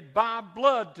related by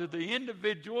blood to the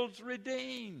individuals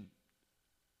redeemed.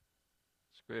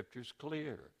 Scripture's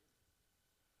clear.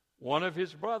 One of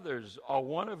his brothers or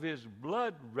one of his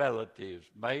blood relatives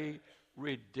may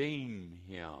redeem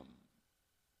him.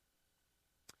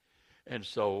 And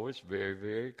so it's very,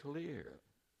 very clear.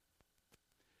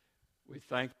 We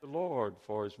thank the Lord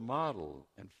for his model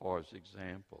and for his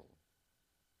example.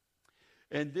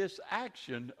 And this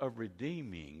action of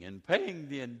redeeming and paying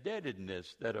the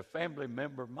indebtedness that a family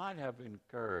member might have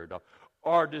incurred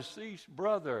or a deceased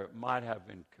brother might have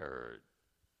incurred,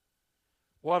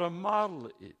 what a model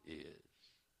it is.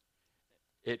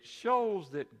 It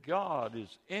shows that God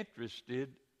is interested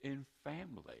in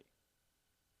family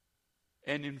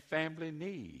and in family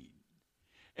need.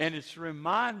 And it's a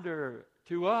reminder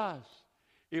to us,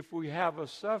 if we have a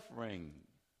suffering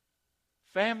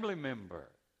family member,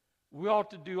 we ought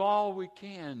to do all we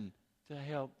can to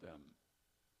help them.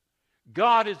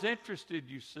 God is interested,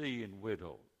 you see, in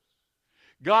widows.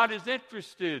 God is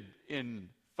interested in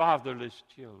fatherless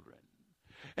children.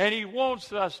 And he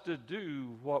wants us to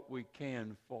do what we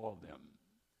can for them.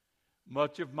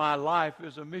 Much of my life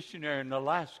as a missionary in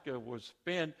Alaska was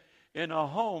spent in a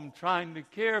home trying to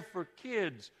care for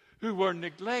kids who were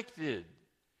neglected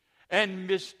and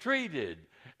mistreated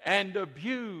and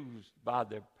abused by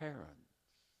their parents.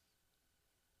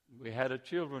 We had a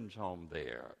children's home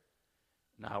there,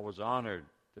 and I was honored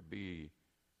to be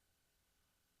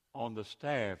on the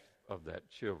staff of that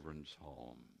children's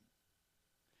home.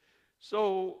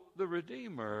 So the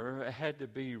Redeemer had to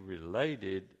be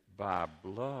related by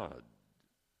blood.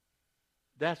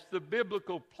 That's the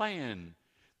biblical plan.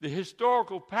 The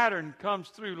historical pattern comes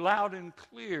through loud and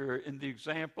clear in the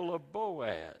example of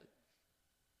Boaz.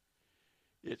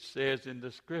 It says in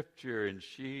the Scripture, and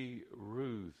she,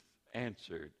 Ruth,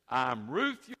 answered, I'm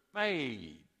Ruth, your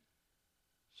maid.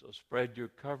 So spread your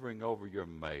covering over your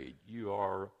maid. You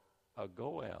are a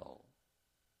Goel,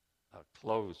 a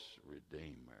close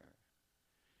redeemer.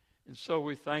 And so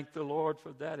we thank the Lord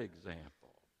for that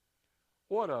example.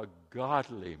 What a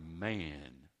godly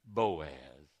man Boaz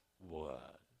was.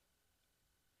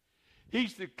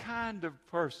 He's the kind of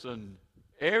person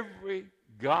every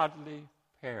godly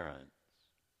parent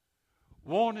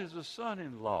want as a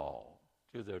son-in-law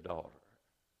to their daughter.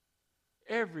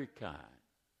 Every kind.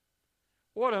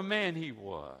 What a man he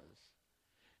was.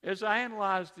 As I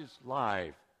analyzed his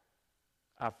life,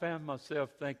 I found myself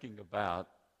thinking about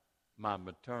my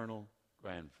maternal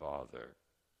grandfather.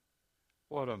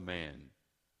 What a man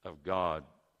of God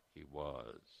he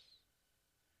was.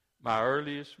 My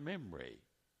earliest memory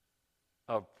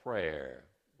of prayer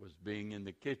was being in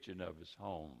the kitchen of his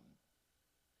home.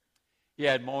 He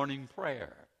had morning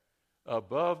prayer.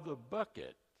 Above the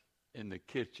bucket in the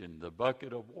kitchen, the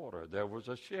bucket of water, there was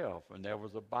a shelf and there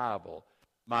was a Bible.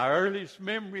 My earliest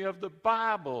memory of the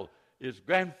Bible is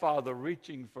grandfather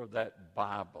reaching for that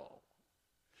Bible.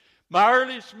 My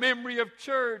earliest memory of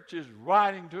church is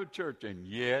riding to a church, and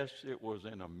yes, it was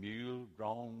in a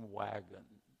mule-drawn wagon.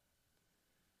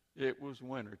 It was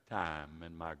wintertime,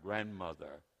 and my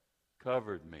grandmother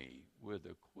covered me with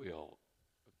a quilt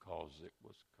because it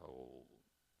was cold.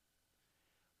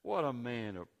 What a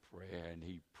man of prayer. And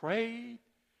he prayed,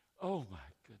 oh my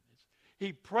goodness,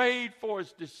 he prayed for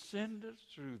his descendants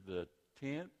through the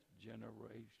 10th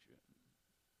generation.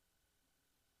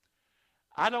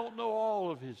 I don't know all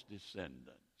of his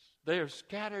descendants. They are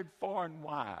scattered far and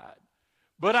wide.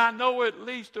 But I know at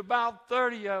least about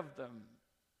 30 of them.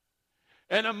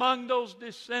 And among those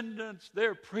descendants,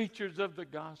 they're preachers of the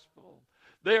gospel.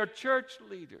 They are church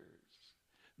leaders.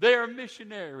 They are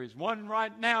missionaries. One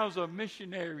right now is a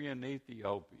missionary in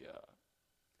Ethiopia.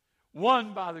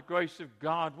 One, by the grace of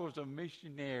God, was a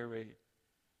missionary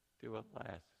to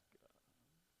Alaska.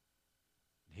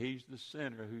 He's the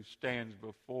sinner who stands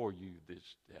before you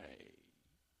this day.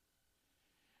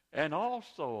 And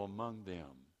also among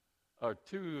them are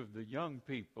two of the young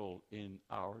people in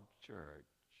our church.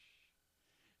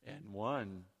 And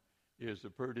one is a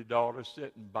pretty daughter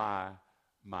sitting by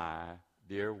my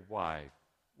dear wife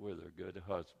with her good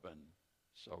husband.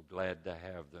 So glad to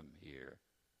have them here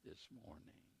this morning.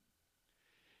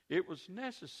 It was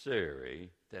necessary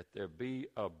that there be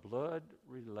a blood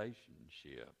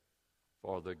relationship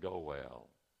for the Goel.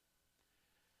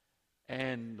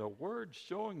 And the words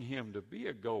showing him to be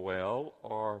a Goel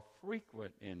are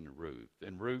frequent in Ruth.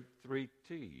 In Ruth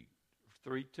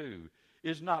 3:2,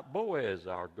 is not Boaz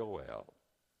our Goel?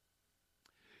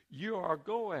 You are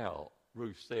Goel,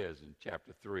 Ruth says in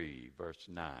chapter 3, verse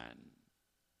 9.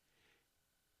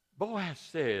 Boaz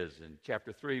says in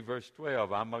chapter 3, verse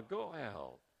 12, I'm a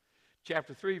Goel.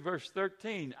 Chapter 3, verse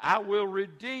 13, I will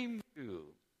redeem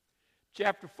you.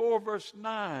 Chapter 4, verse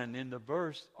 9, in the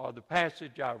verse or the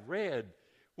passage I read,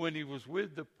 when he was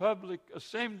with the public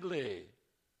assembly,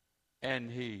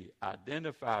 and he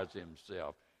identifies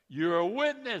himself. You're a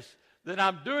witness that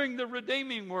I'm doing the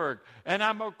redeeming work, and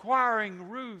I'm acquiring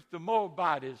Ruth the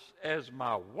Moabitess as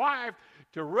my wife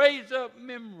to raise up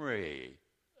memory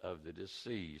of the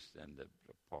deceased and the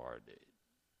departed.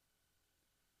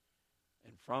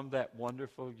 And from that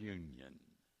wonderful union,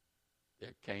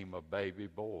 there came a baby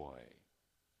boy.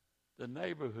 The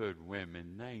neighborhood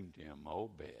women named him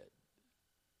Obed.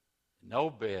 And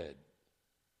Obed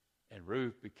and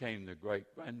Ruth became the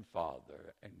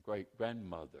great-grandfather and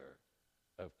great-grandmother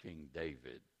of King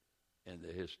David in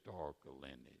the historical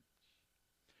lineage.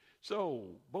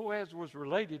 So Boaz was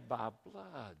related by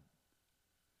blood.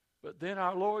 But then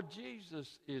our Lord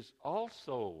Jesus is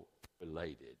also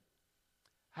related.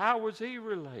 How was he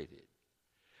related?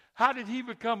 How did he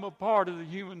become a part of the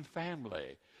human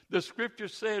family? The scripture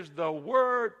says the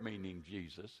Word, meaning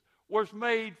Jesus, was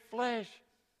made flesh,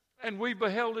 and we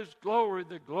beheld his glory,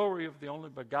 the glory of the only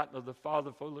begotten of the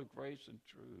Father, full of grace and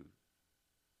truth.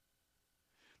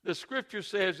 The scripture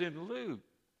says in Luke,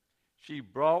 she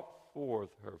brought forth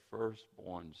her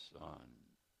firstborn son.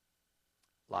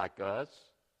 Like us,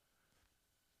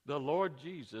 the Lord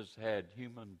Jesus had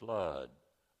human blood,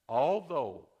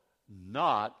 although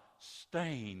not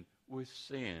stained with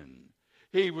sin.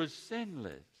 He was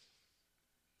sinless.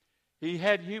 He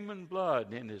had human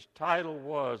blood, and his title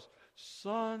was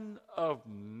Son of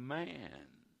Man.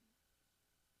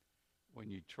 When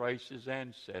you trace his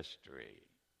ancestry,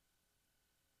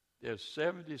 there's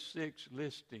 76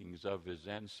 listings of his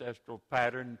ancestral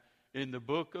pattern in the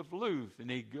book of Luke,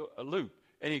 and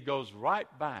he goes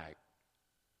right back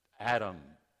to Adam,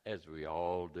 as we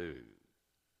all do.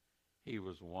 He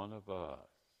was one of us,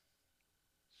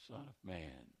 Son of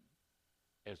Man,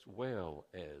 as well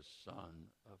as Son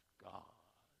of God.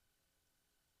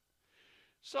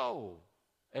 So,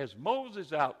 as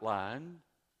Moses outlined,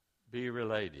 be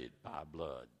related by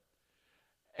blood.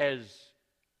 As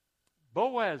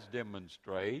Boaz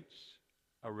demonstrates,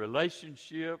 a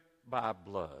relationship by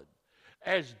blood.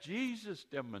 As Jesus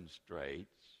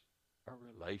demonstrates, a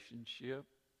relationship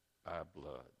by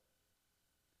blood.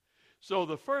 So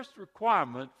the first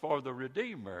requirement for the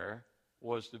Redeemer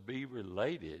was to be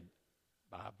related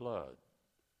by blood.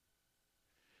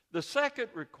 The second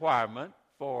requirement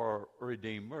for a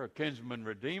Redeemer, a kinsman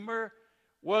Redeemer,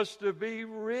 was to be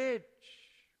rich.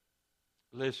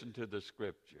 Listen to the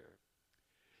scripture.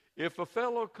 If a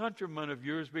fellow countryman of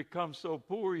yours becomes so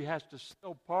poor he has to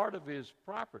sell part of his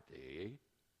property,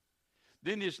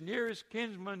 then his nearest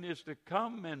kinsman is to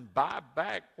come and buy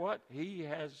back what he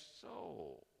has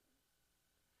sold.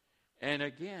 And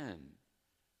again,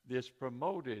 this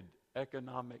promoted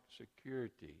economic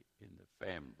security in the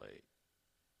family.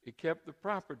 It kept the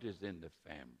properties in the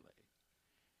family.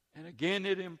 And again,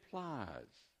 it implies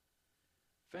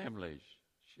families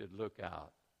should look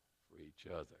out for each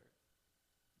other.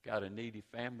 Got a needy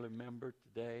family member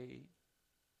today?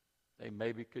 They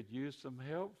maybe could use some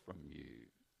help from you.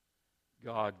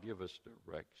 God, give us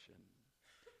direction.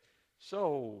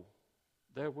 So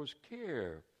there was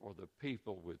care for the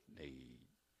people with need.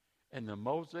 And the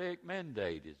Mosaic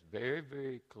mandate is very,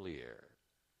 very clear.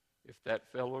 If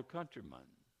that fellow countryman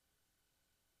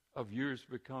of yours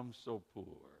becomes so poor,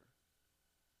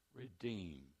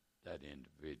 redeem that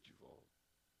individual.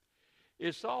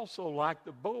 It's also like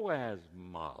the Boaz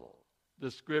model.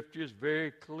 The scripture is very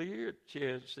clear.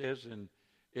 It says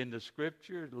in the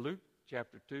scripture, Luke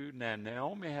chapter 2, now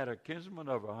Naomi had a kinsman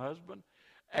of her husband,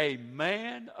 a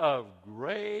man of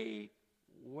great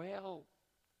wealth.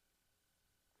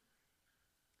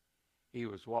 He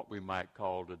was what we might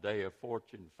call today a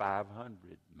Fortune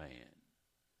 500 man.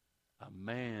 A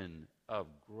man of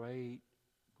great,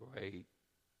 great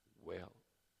wealth.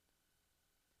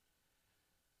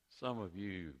 Some of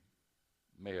you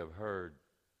may have heard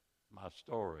my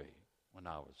story when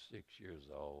I was 6 years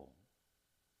old.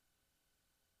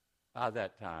 By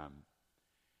that time,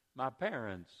 my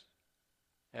parents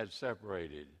had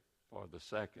separated for the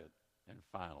second and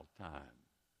final time.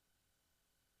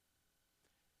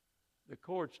 The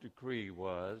court's decree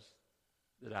was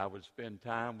that I would spend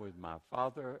time with my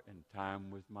father and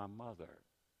time with my mother.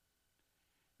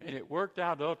 And it worked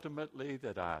out ultimately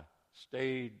that I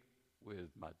stayed with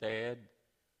my dad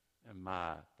and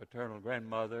my paternal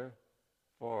grandmother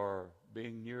for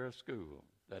being near a school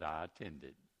that I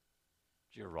attended,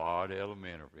 Girard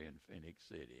Elementary in Phoenix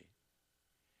City.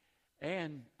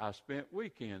 And I spent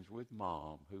weekends with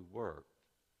Mom, who worked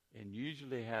and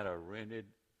usually had a rented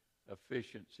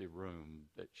efficiency room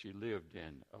that she lived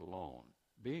in alone,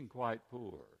 being quite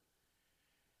poor.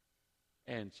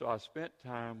 And so I spent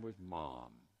time with Mom.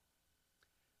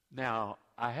 Now,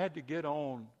 I had to get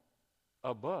on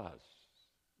a bus,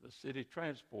 the city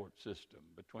transport system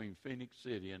between Phoenix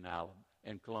City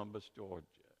and Columbus, Georgia.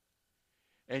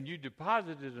 And you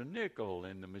deposited a nickel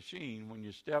in the machine when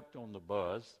you stepped on the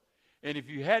bus. And if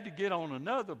you had to get on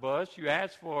another bus, you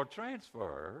asked for a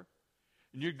transfer.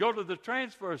 And you'd go to the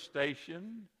transfer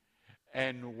station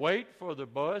and wait for the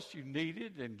bus you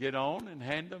needed and get on and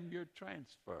hand them your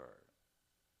transfer.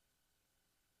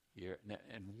 Here,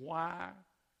 and why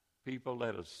people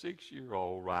let a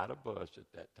 6-year-old ride a bus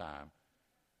at that time,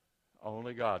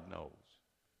 only God knows.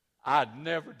 I'd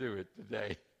never do it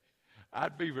today.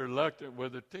 I'd be reluctant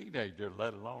with a teenager,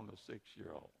 let alone a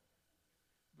 6-year-old.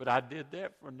 But I did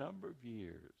that for a number of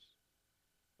years.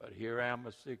 But here I am,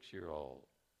 a 6-year-old.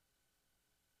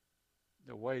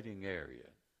 The waiting area,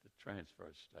 the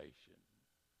transfer station.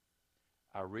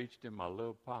 I reached in my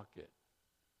little pocket,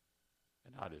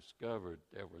 and I discovered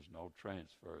there was no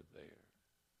transfer there.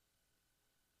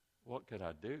 What could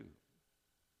I do?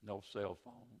 No cell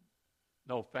phone,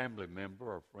 no family member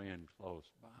or friend close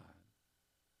by.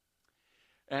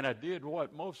 And I did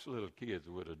what most little kids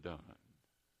would have done.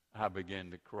 I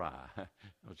began to cry.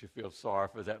 Don't you feel sorry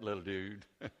for that little dude?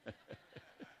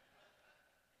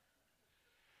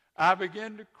 I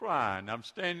began to cry, and I'm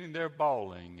standing there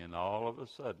bawling, and all of a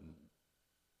sudden,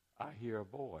 I hear a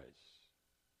voice.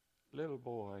 Little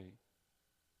boy,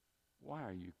 why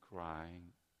are you crying?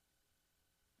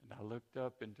 And I looked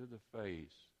up into the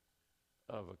face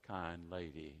of a kind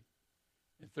lady,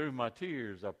 and through my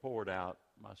tears, I poured out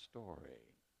my story.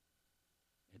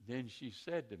 And then she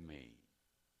said to me,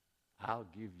 I'll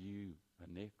give you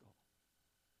a nickel.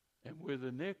 And with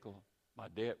a nickel, my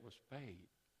debt was paid.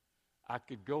 I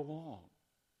could go on.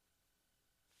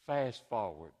 Fast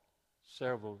forward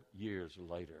several years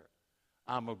later.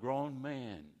 I'm a grown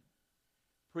man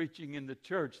preaching in the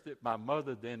church that my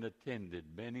mother then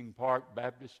attended, Benning Park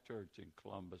Baptist Church in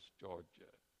Columbus, Georgia.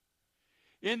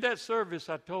 In that service,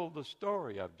 I told the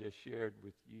story I've just shared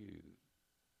with you.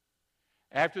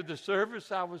 After the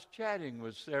service, I was chatting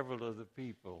with several of the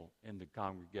people in the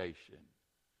congregation.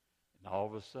 And all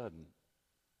of a sudden,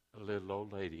 a little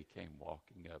old lady came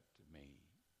walking up to me.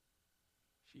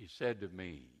 She said to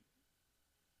me,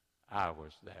 I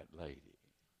was that lady.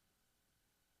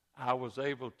 I was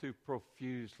able to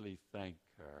profusely thank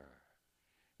her.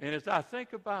 And as I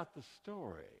think about the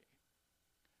story,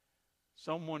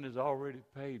 someone has already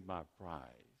paid my price.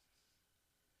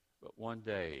 But one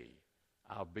day,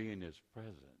 I'll be in his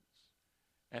presence,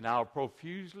 and I'll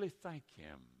profusely thank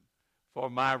him for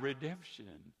my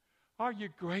redemption. Are you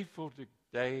grateful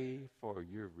today for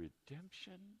your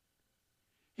redemption?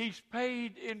 He's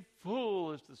paid in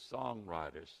full, as the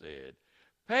songwriter said.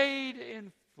 Paid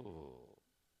in full.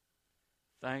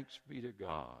 Thanks be to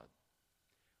God.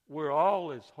 We're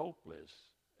all as hopeless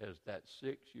as that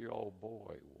 6-year-old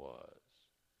boy was,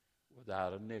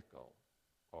 without a nickel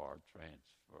or a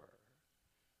transfer.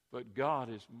 But God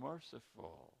is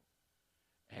merciful.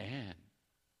 And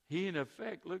he, in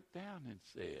effect, looked down and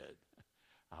said,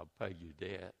 I'll pay your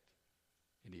debt.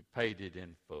 And he paid it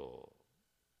in full.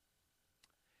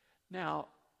 Now,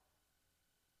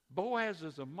 Boaz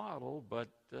is a model, but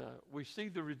we see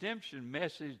the redemption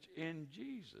message in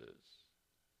Jesus.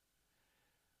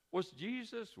 Was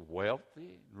Jesus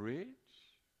wealthy and rich?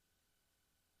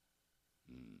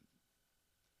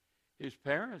 His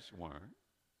parents weren't.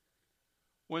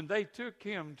 When they took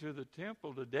him to the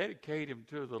temple to dedicate him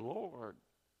to the Lord,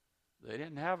 they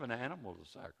didn't have an animal to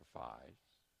sacrifice.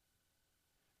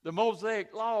 The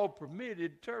Mosaic law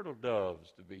permitted turtle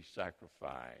doves to be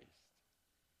sacrificed.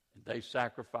 And they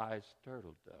sacrificed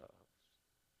turtle doves.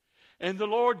 And the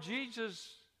Lord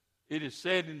Jesus, it is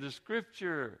said in the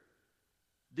Scripture,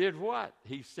 did what?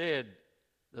 He said,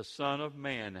 the Son of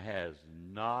Man has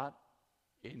not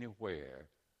anywhere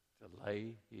to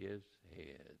lay his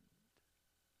head.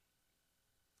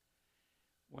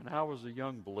 When I was a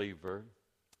young believer,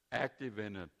 active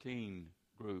in a teen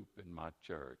group in my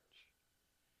church,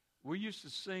 we used to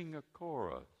sing a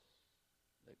chorus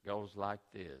that goes like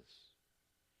this.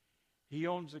 He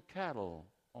owns the cattle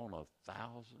on 1,000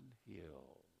 hills,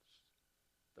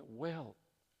 the wealth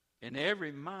in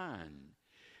every mine.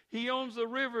 He owns the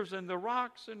rivers and the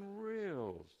rocks and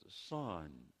rills, the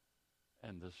sun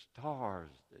and the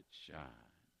stars that shine.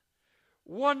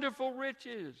 Wonderful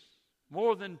riches,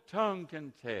 more than tongue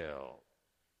can tell.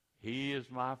 He is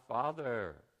my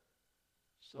Father,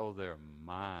 so they're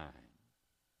mine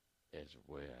as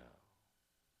well.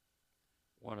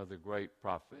 One of the great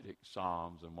prophetic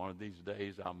psalms, and one of these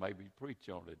days I'll maybe preach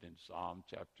on it in Psalm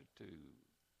chapter 2.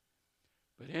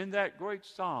 But in that great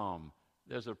psalm,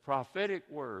 there's a prophetic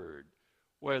word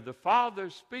where the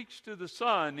Father speaks to the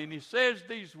Son, and he says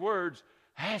these words,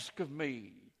 ask of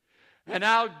me, and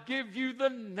I'll give you the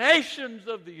nations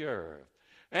of the earth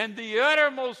and the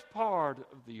uttermost part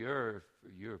of the earth for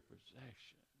your possession.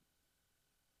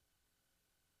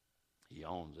 He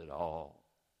owns it all.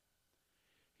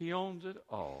 He owns it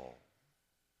all.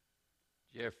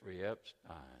 Jeffrey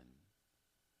Epstein,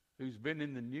 who's been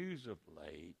in the news of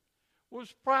late,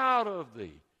 was proud of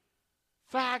the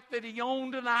fact that he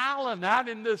owned an island out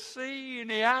in the sea,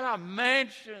 and he had a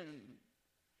mansion,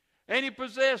 and he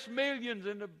possessed millions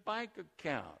in a bank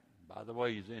account. By the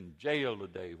way, he's in jail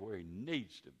today where he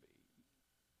needs to be.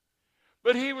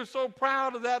 But he was so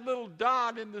proud of that little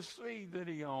dot in the sea that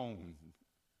he owned.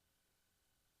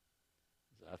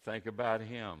 As I think about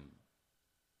him,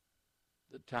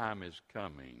 the time is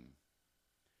coming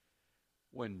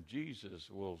when Jesus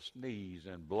will sneeze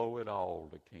and blow it all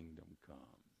to kingdom come.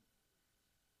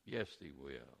 Yes, he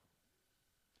will.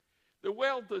 The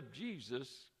wealth of Jesus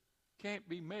can't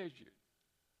be measured.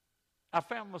 I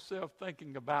found myself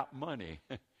thinking about money.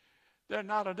 There are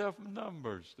not enough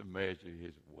numbers to measure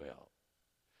his wealth.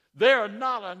 There are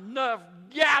not enough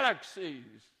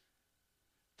galaxies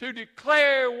to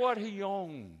declare what he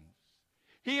owns.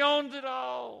 He owns it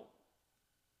all.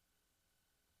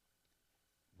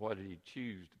 What did he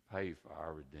choose to pay for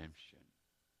our redemption?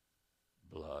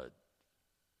 Blood.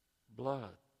 Blood.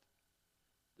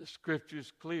 The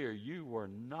Scripture's clear. You were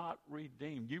not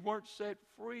redeemed. You weren't set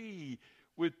free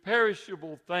with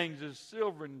perishable things as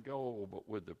silver and gold, but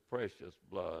with the precious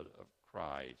blood of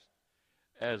Christ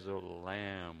as a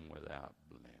lamb without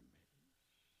blemish.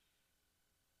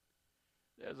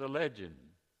 There's a legend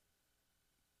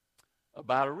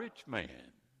about a rich man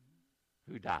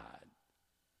who died.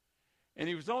 And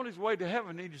he was on his way to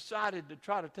heaven. He decided to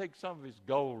try to take some of his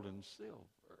gold and silver.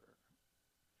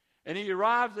 And he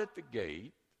arrives at the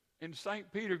gate, and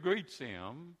St. Peter greets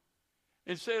him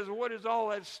and says, what is all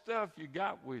that stuff you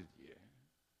got with you?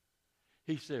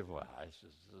 He said, well, this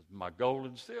is my gold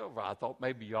and silver. I thought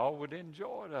maybe y'all would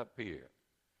enjoy it up here.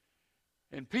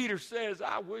 And Peter says,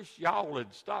 I wish y'all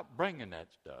had stopped bringing that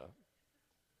stuff.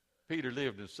 Peter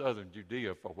lived in southern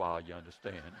Judea for a while, you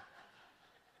understand.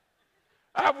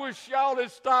 I wish y'all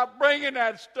had stopped bringing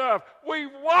that stuff. We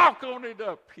walk on it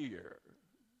up here.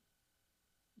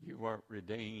 You weren't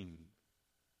redeemed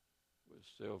with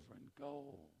silver and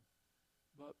gold,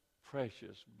 but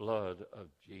precious blood of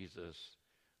Jesus,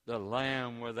 the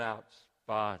Lamb without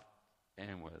spot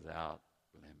and without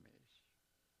blemish.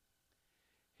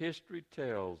 History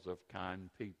tells of kind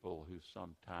people who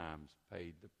sometimes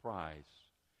paid the price.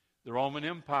 The Roman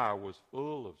Empire was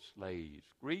full of slaves,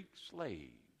 Greek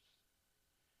slaves.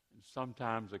 And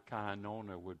sometimes a kind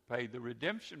owner would pay the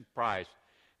redemption price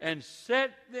and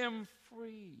set them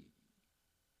free.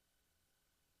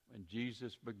 When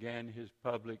Jesus began his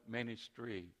public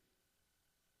ministry,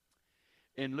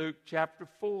 in Luke chapter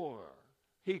 4,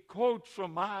 he quotes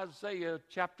from Isaiah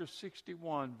chapter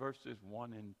 61, verses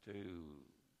 1 and 2.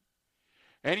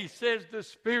 And he says, the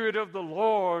Spirit of the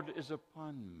Lord is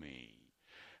upon me,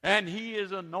 and he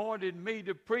has anointed me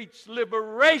to preach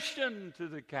liberation to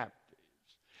the captives,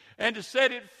 and to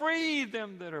set it free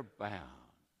them that are bound.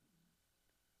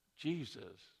 Jesus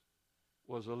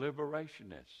was a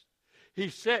liberationist. He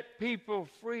set people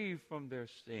free from their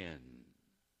sin.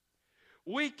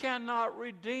 We cannot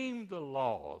redeem the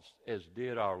lost as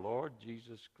did our Lord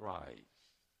Jesus Christ.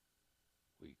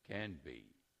 We can be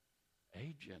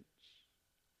agents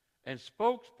and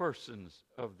spokespersons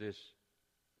of this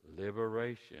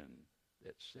liberation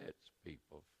that sets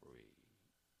people free.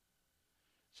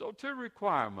 So 2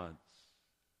 requirements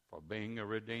for being a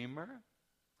redeemer: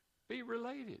 be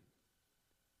related,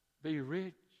 be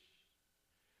rich.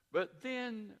 But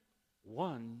then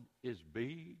one is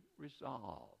be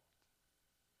resolved.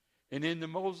 And in the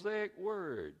Mosaic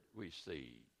word we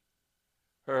see,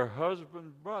 her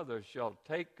husband's brother shall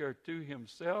take her to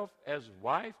himself as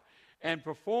wife and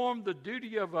perform the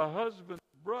duty of a husband's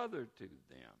brother to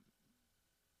them.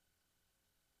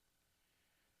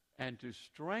 And to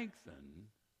strengthen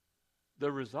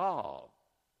the resolve,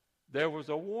 there was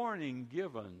a warning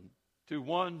given to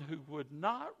one who would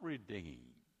not redeem.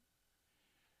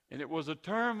 And it was a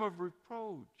term of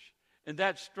reproach. And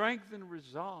that strengthened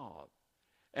resolve.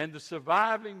 And the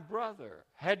surviving brother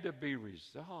had to be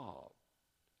resolved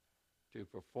to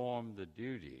perform the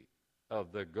duty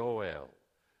of the Goel,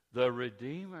 the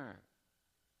Redeemer.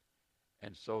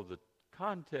 And so the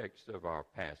context of our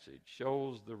passage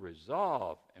shows the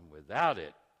resolve, and without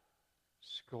it,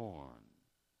 scorn.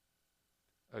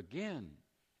 Again,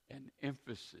 an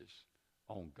emphasis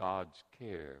on God's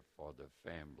care for the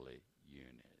family unit.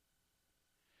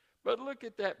 But look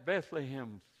at that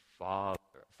Bethlehem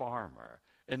farmer.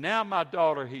 And now my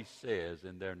daughter, he says,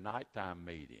 in their nighttime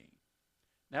meeting.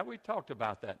 Now, we talked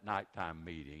about that nighttime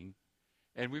meeting,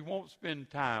 and we won't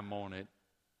spend time on it,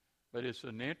 but it's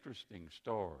an interesting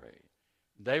story.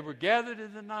 They were gathered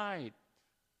in the night,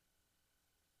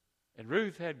 and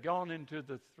Ruth had gone into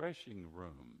the threshing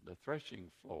room, the threshing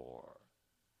floor,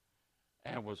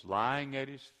 and was lying at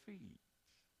his feet.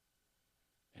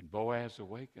 And Boaz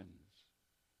awakens.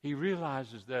 He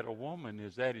realizes that a woman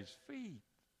is at his feet.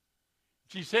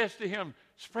 She says to him,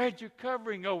 "Spread your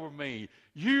covering over me.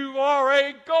 You are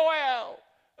a Goel,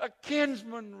 a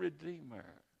kinsman redeemer.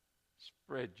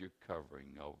 Spread your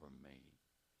covering over me."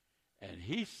 And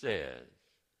he says,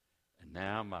 "And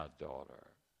now, my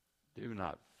daughter, do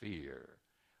not fear.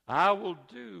 I will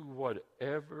do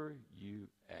whatever you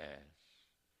ask."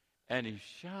 And he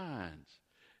shines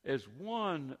as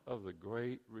one of the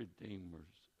great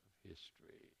redeemers of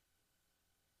history.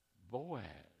 Boaz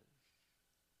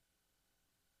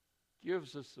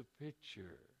gives us a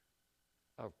picture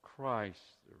of Christ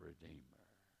the Redeemer.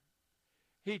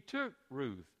 He took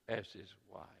Ruth as his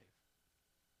wife.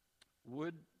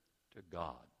 Would to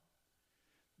God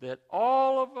that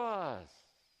all of us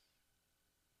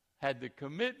had the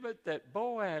commitment that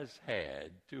Boaz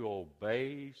had to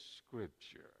obey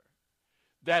Scripture.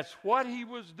 That's what he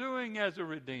was doing as a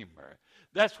redeemer.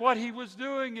 That's what he was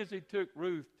doing as he took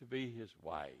Ruth to be his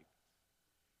wife.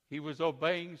 He was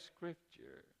obeying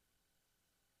Scripture.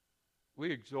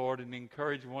 We exhort and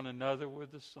encourage one another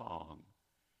with the song,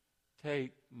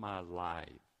 "Take my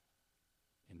life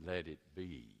and let it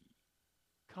be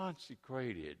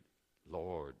consecrated,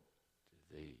 Lord,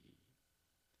 to thee."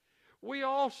 We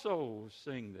also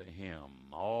sing the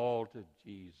hymn, "All to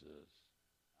Jesus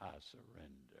I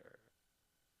surrender."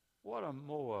 What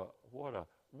a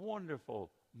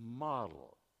wonderful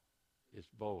model is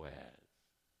Boaz,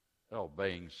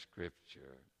 obeying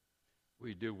Scripture.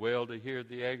 We do well to hear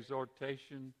the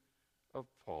exhortation of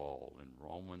Paul in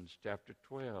Romans chapter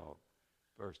 12,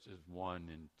 verses 1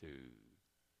 and 2.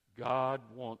 God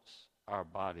wants our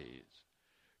bodies.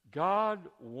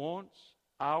 God wants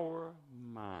our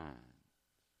minds.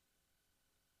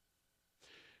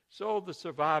 So the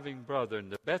surviving brother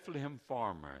and the Bethlehem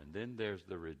farmer, and then there's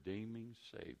the redeeming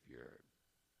Savior.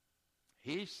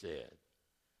 He said,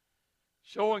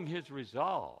 showing his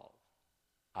resolve,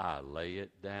 "I lay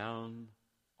it down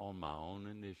on my own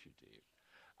initiative.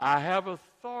 I have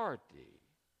authority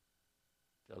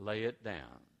to lay it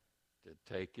down, to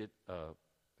take it up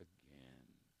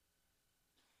again."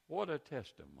 What a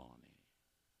testimony.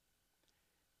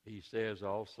 He says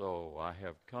also, "I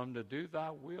have come to do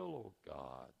thy will, O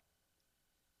God,"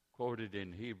 quoted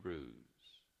in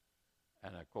Hebrews,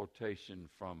 and a quotation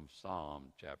from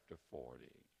Psalm chapter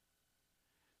 40.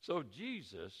 So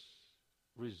Jesus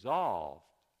resolved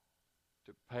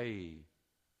to pay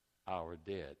our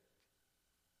debt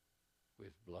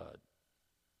with blood.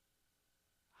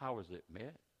 How was it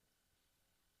met?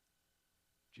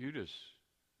 Judas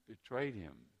betrayed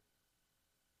him.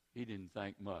 He didn't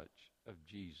think much of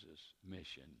Jesus'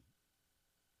 mission.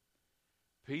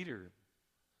 Peter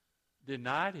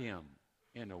denied him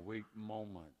in a weak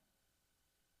moment.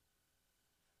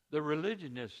 The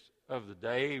religionists of the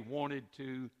day wanted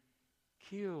to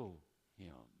kill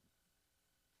him,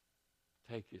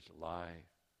 take his life.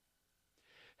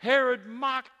 Herod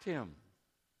mocked him.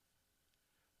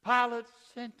 Pilate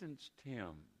sentenced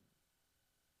him.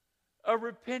 A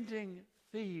repenting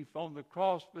thief on the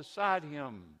cross beside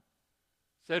him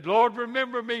Said, Lord,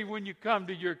 remember me when you come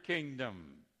to your kingdom.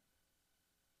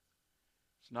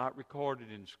 It's not recorded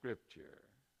in Scripture.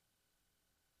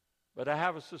 But I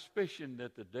have a suspicion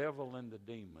that the devil and the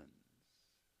demons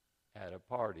had a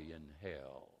party in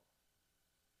hell.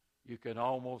 You can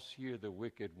almost hear the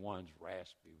wicked one's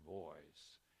raspy voice.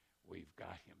 We've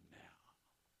got him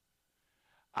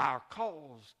now. Our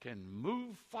cause can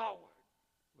move forward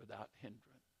without hindrance.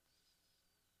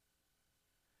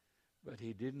 But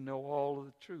he didn't know all of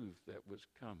the truth that was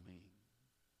coming.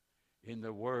 In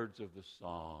the words of the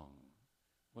song,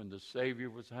 when the Savior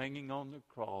was hanging on the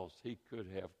cross, he could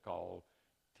have called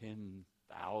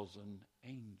 10,000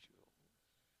 angels.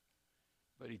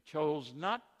 But he chose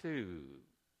not to.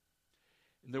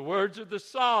 In the words of the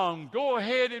song, go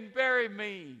ahead and bury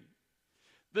me.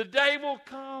 The day will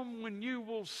come when you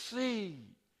will see,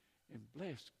 and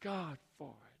bless God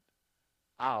for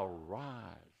it, I'll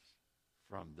rise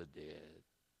from the dead.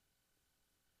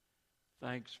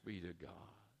 Thanks be to God.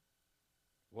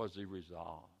 Was he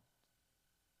resolved?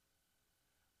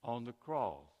 On the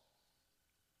cross,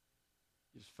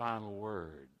 his final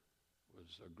word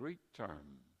was a Greek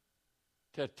term,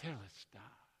 tetelestai.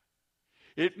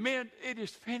 It meant it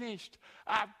is finished.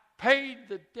 I paid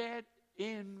the debt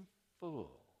in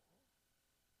full.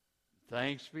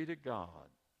 Thanks be to God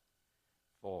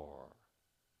for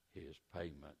his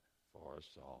payment for us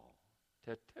all.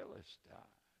 Tetelestai.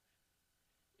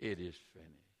 It is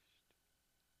finished.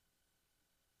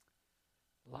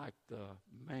 Like the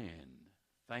man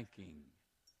thanking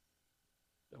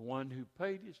the one who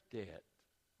paid his debt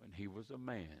when he was a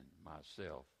man,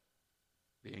 myself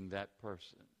being that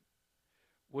person.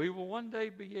 We will one day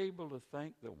be able to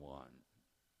thank the one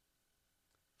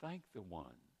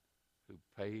who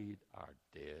paid our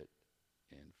debt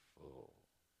in full.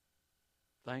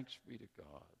 Thanks be to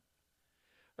God.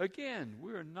 Again,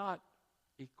 we're not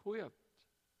equipped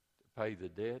to pay the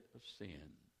debt of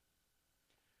sin.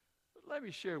 But let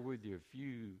me share with you a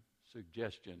few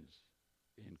suggestions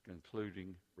in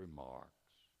concluding remarks.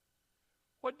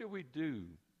 What do we do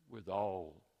with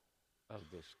all of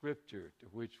the Scripture to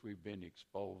which we've been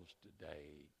exposed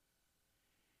today?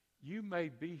 You may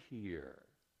be here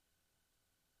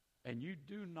and you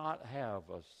do not have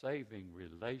a saving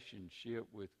relationship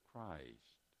with Christ.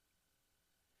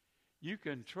 You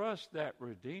can trust that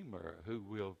Redeemer who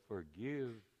will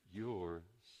forgive your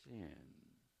sin.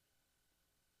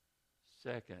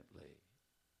 Secondly,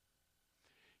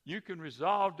 you can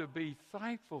resolve to be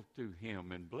thankful to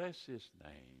him and bless his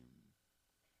name.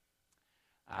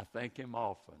 I thank him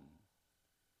often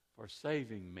for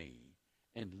saving me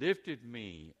and lifted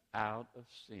me out of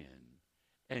sin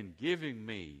and giving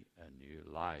me a new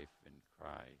life in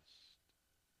Christ.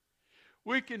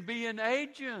 We can be an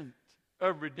agent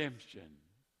of redemption.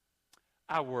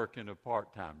 I work in a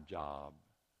part-time job,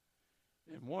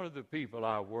 and one of the people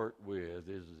I work with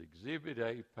is Exhibit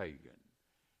A pagan.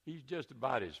 He's just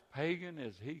about as pagan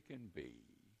as he can be.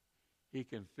 He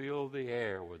can fill the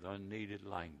air with unneeded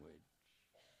language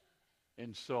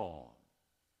and so on.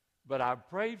 But I've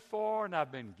prayed for and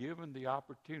I've been given the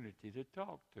opportunity to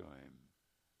talk to him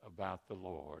about the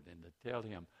Lord and to tell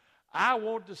him, I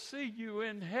want to see you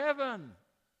in heaven.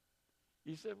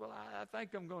 He said, well, I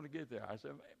think I'm going to get there. I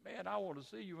said, man, I want to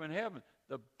see you in heaven.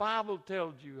 The Bible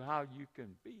tells you how you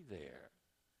can be there.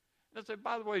 And I said,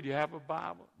 by the way, do you have a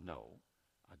Bible? No.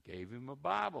 I gave him a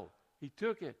Bible. He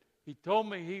took it. He told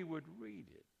me he would read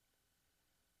it.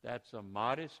 That's a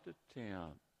modest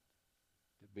attempt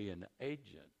to be an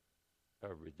agent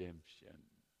of redemption.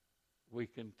 We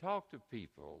can talk to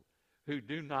people who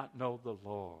do not know the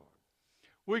Lord.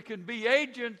 We can be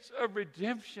agents of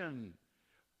redemption,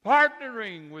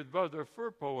 partnering with Brother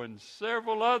Firpo and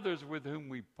several others with whom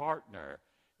we partner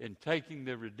in taking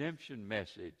the redemption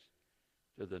message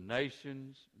to the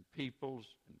nations and peoples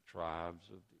and tribes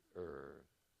of the earth.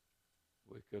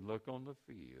 We could look on the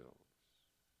fields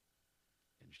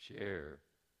and share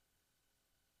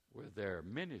with their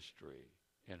ministry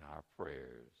in our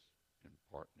prayers and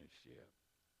partnership.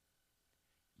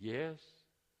 Yes,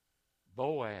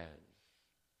 Boaz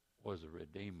was a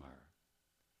redeemer.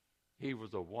 He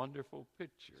was a wonderful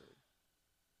picture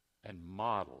and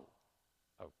model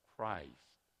of Christ,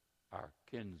 our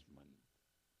kinsman,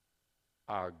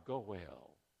 our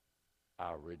Goel,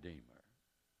 our Redeemer.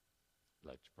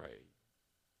 Let's pray.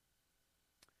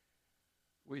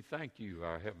 We thank you,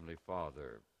 our Heavenly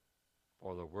Father,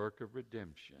 for the work of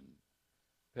redemption,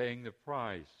 paying the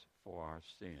price for our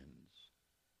sins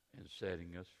and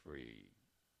setting us free.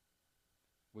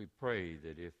 We pray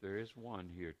that if there is one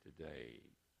here today,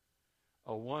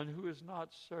 or one who is not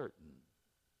certain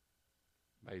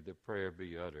May the prayer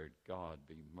be uttered, God,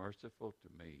 be merciful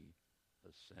to me,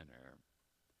 the sinner.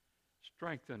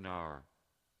 Strengthen our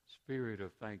spirit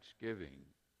of thanksgiving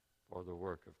for the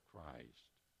work of Christ.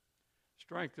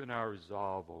 Strengthen our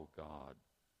resolve, O God,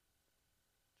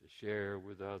 to share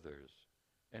with others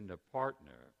and to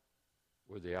partner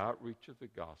with the outreach of the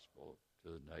gospel to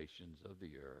the nations of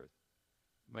the earth.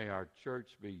 May our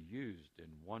church be used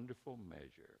in wonderful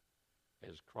measure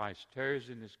as Christ tarries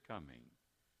in his coming.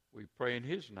 We pray in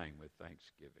his name with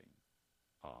thanksgiving.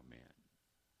 Amen.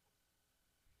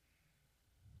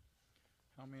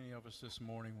 How many of us this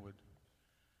morning would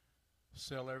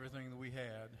sell everything that we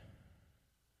had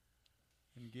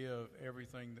and give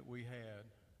everything that we had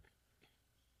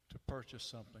to purchase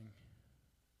something,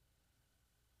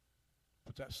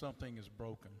 but that something is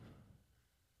broken?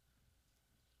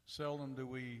 Seldom do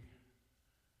we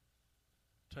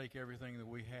take everything that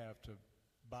we have to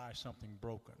buy something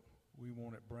broken. We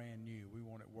want it brand new. We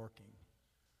want it working.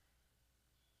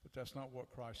 But that's not what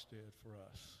Christ did for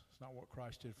us. It's not what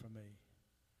Christ did for me.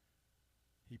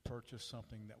 He purchased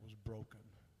something that was broken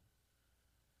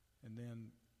and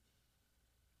then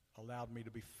allowed me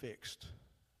to be fixed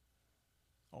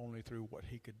only through what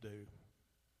he could do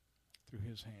through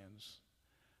his hands.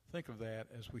 Think of that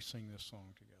as we sing this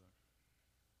song together.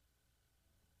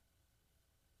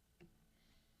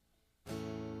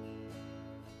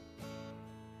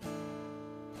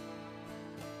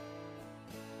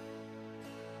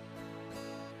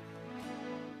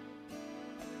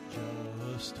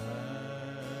 Just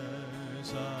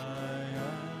as I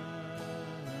am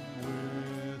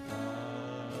without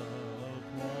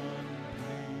one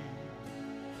plea,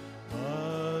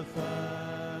 but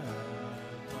that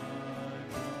thy blood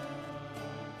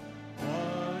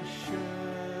was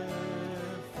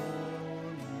shed for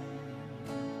me,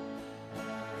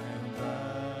 and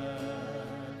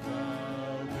that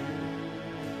thou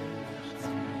didst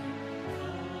come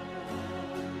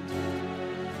to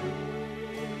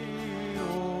me, O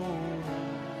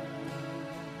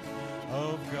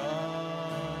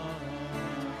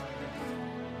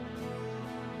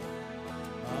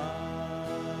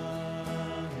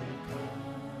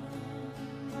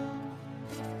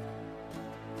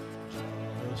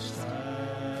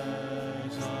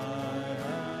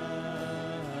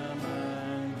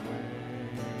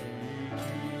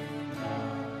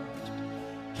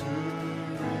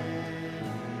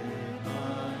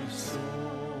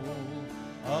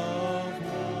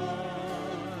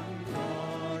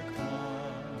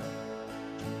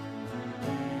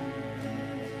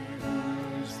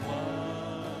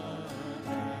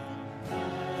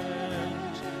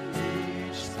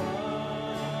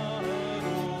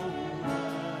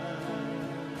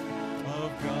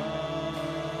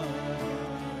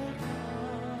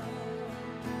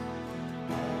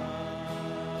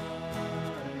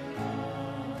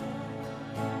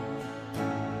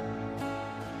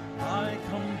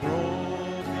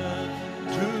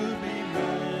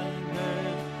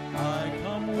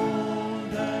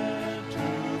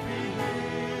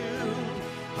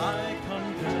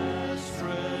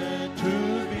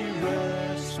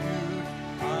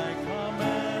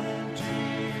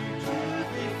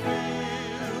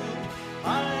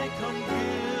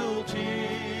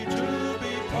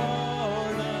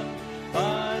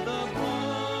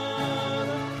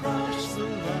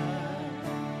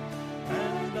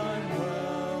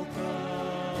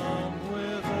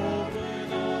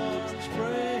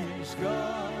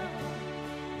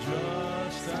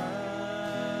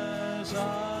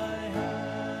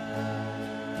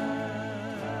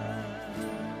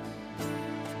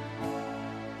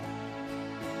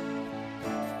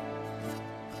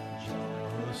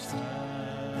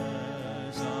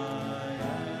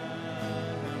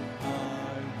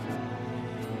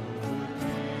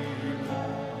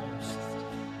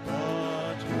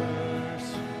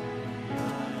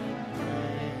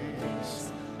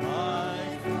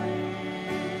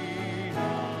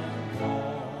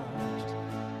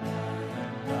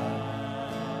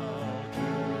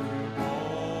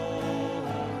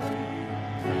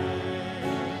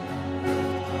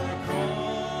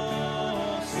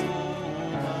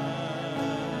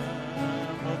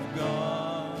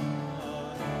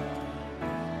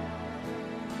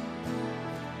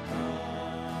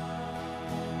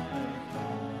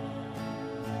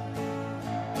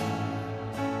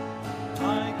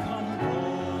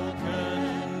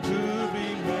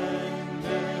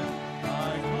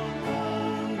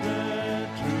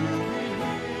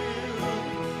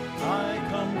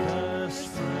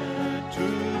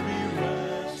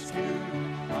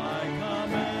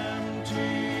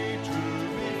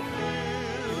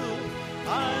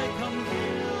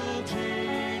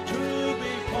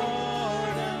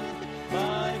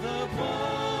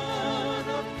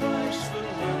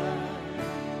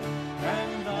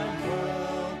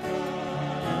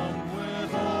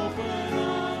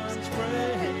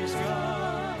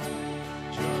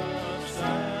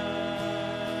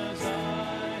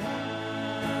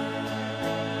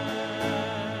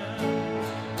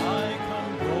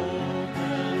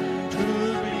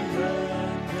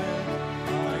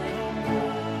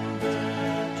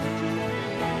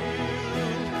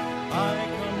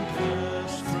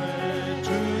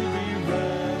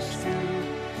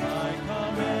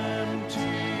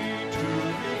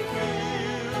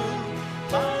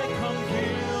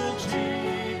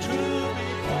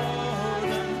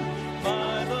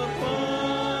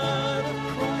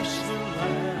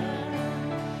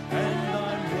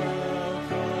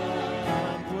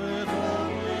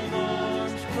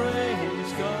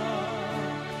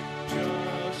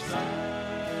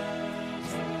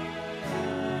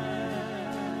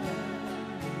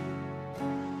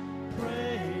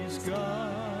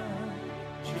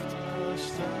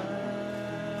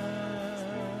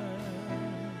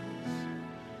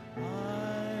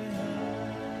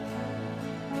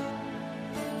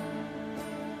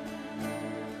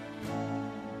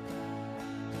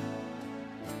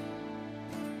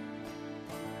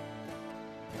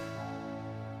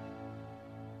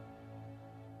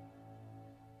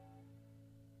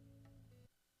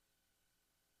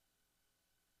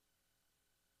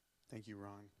Thank you,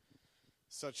 Ron.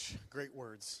 Such great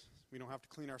words. We don't have to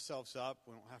clean ourselves up.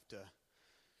 We don't have to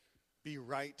be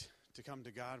right to come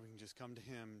to God. We can just come to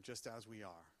him just as we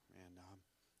are. And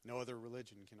no other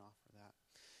religion can offer that.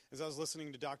 As I was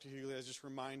listening to Dr. Hughley, I was just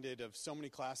reminded of so many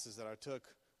classes that I took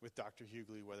with Dr.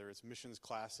 Hughley, whether it's missions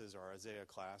classes or Isaiah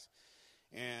class,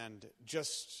 and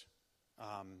just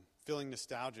feeling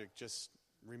nostalgic, just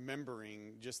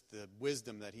remembering just the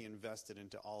wisdom that he invested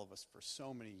into all of us for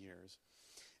so many years.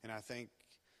 And I thank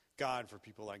God for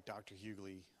people like Dr.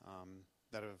 Hughley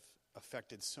that have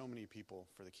affected so many people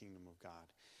for the kingdom of God.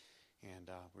 And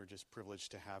we're just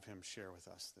privileged to have him share with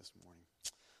us this morning.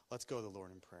 Let's go to the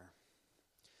Lord in prayer.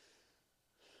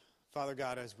 Father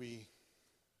God, as we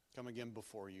come again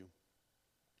before you,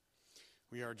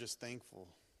 we are just thankful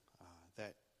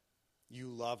that you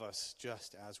love us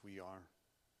just as we are.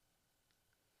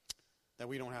 That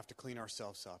we don't have to clean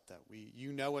ourselves up, that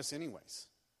you know us anyways.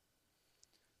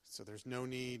 So there's no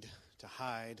need to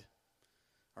hide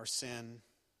our sin,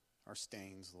 our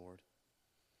stains, Lord,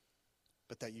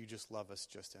 but that you just love us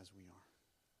just as we are.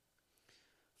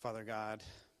 Father God,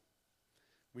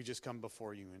 we just come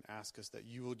before you and ask us that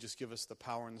you will just give us the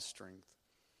power and the strength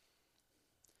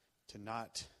to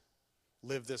not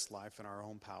live this life in our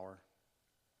own power,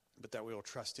 but that we will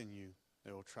trust in you,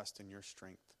 that we will trust in your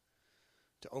strength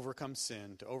to overcome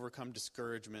sin, to overcome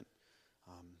discouragement,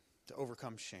 to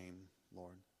overcome shame,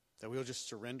 Lord. That we will just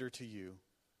surrender to you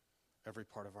every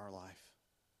part of our life.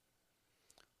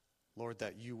 Lord,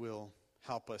 that you will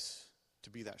help us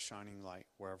to be that shining light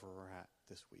wherever we're at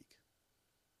this week.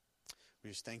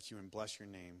 We just thank you and bless your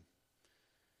name.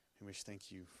 And we just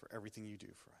thank you for everything you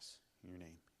do for us. In your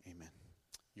name, amen.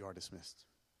 You are dismissed.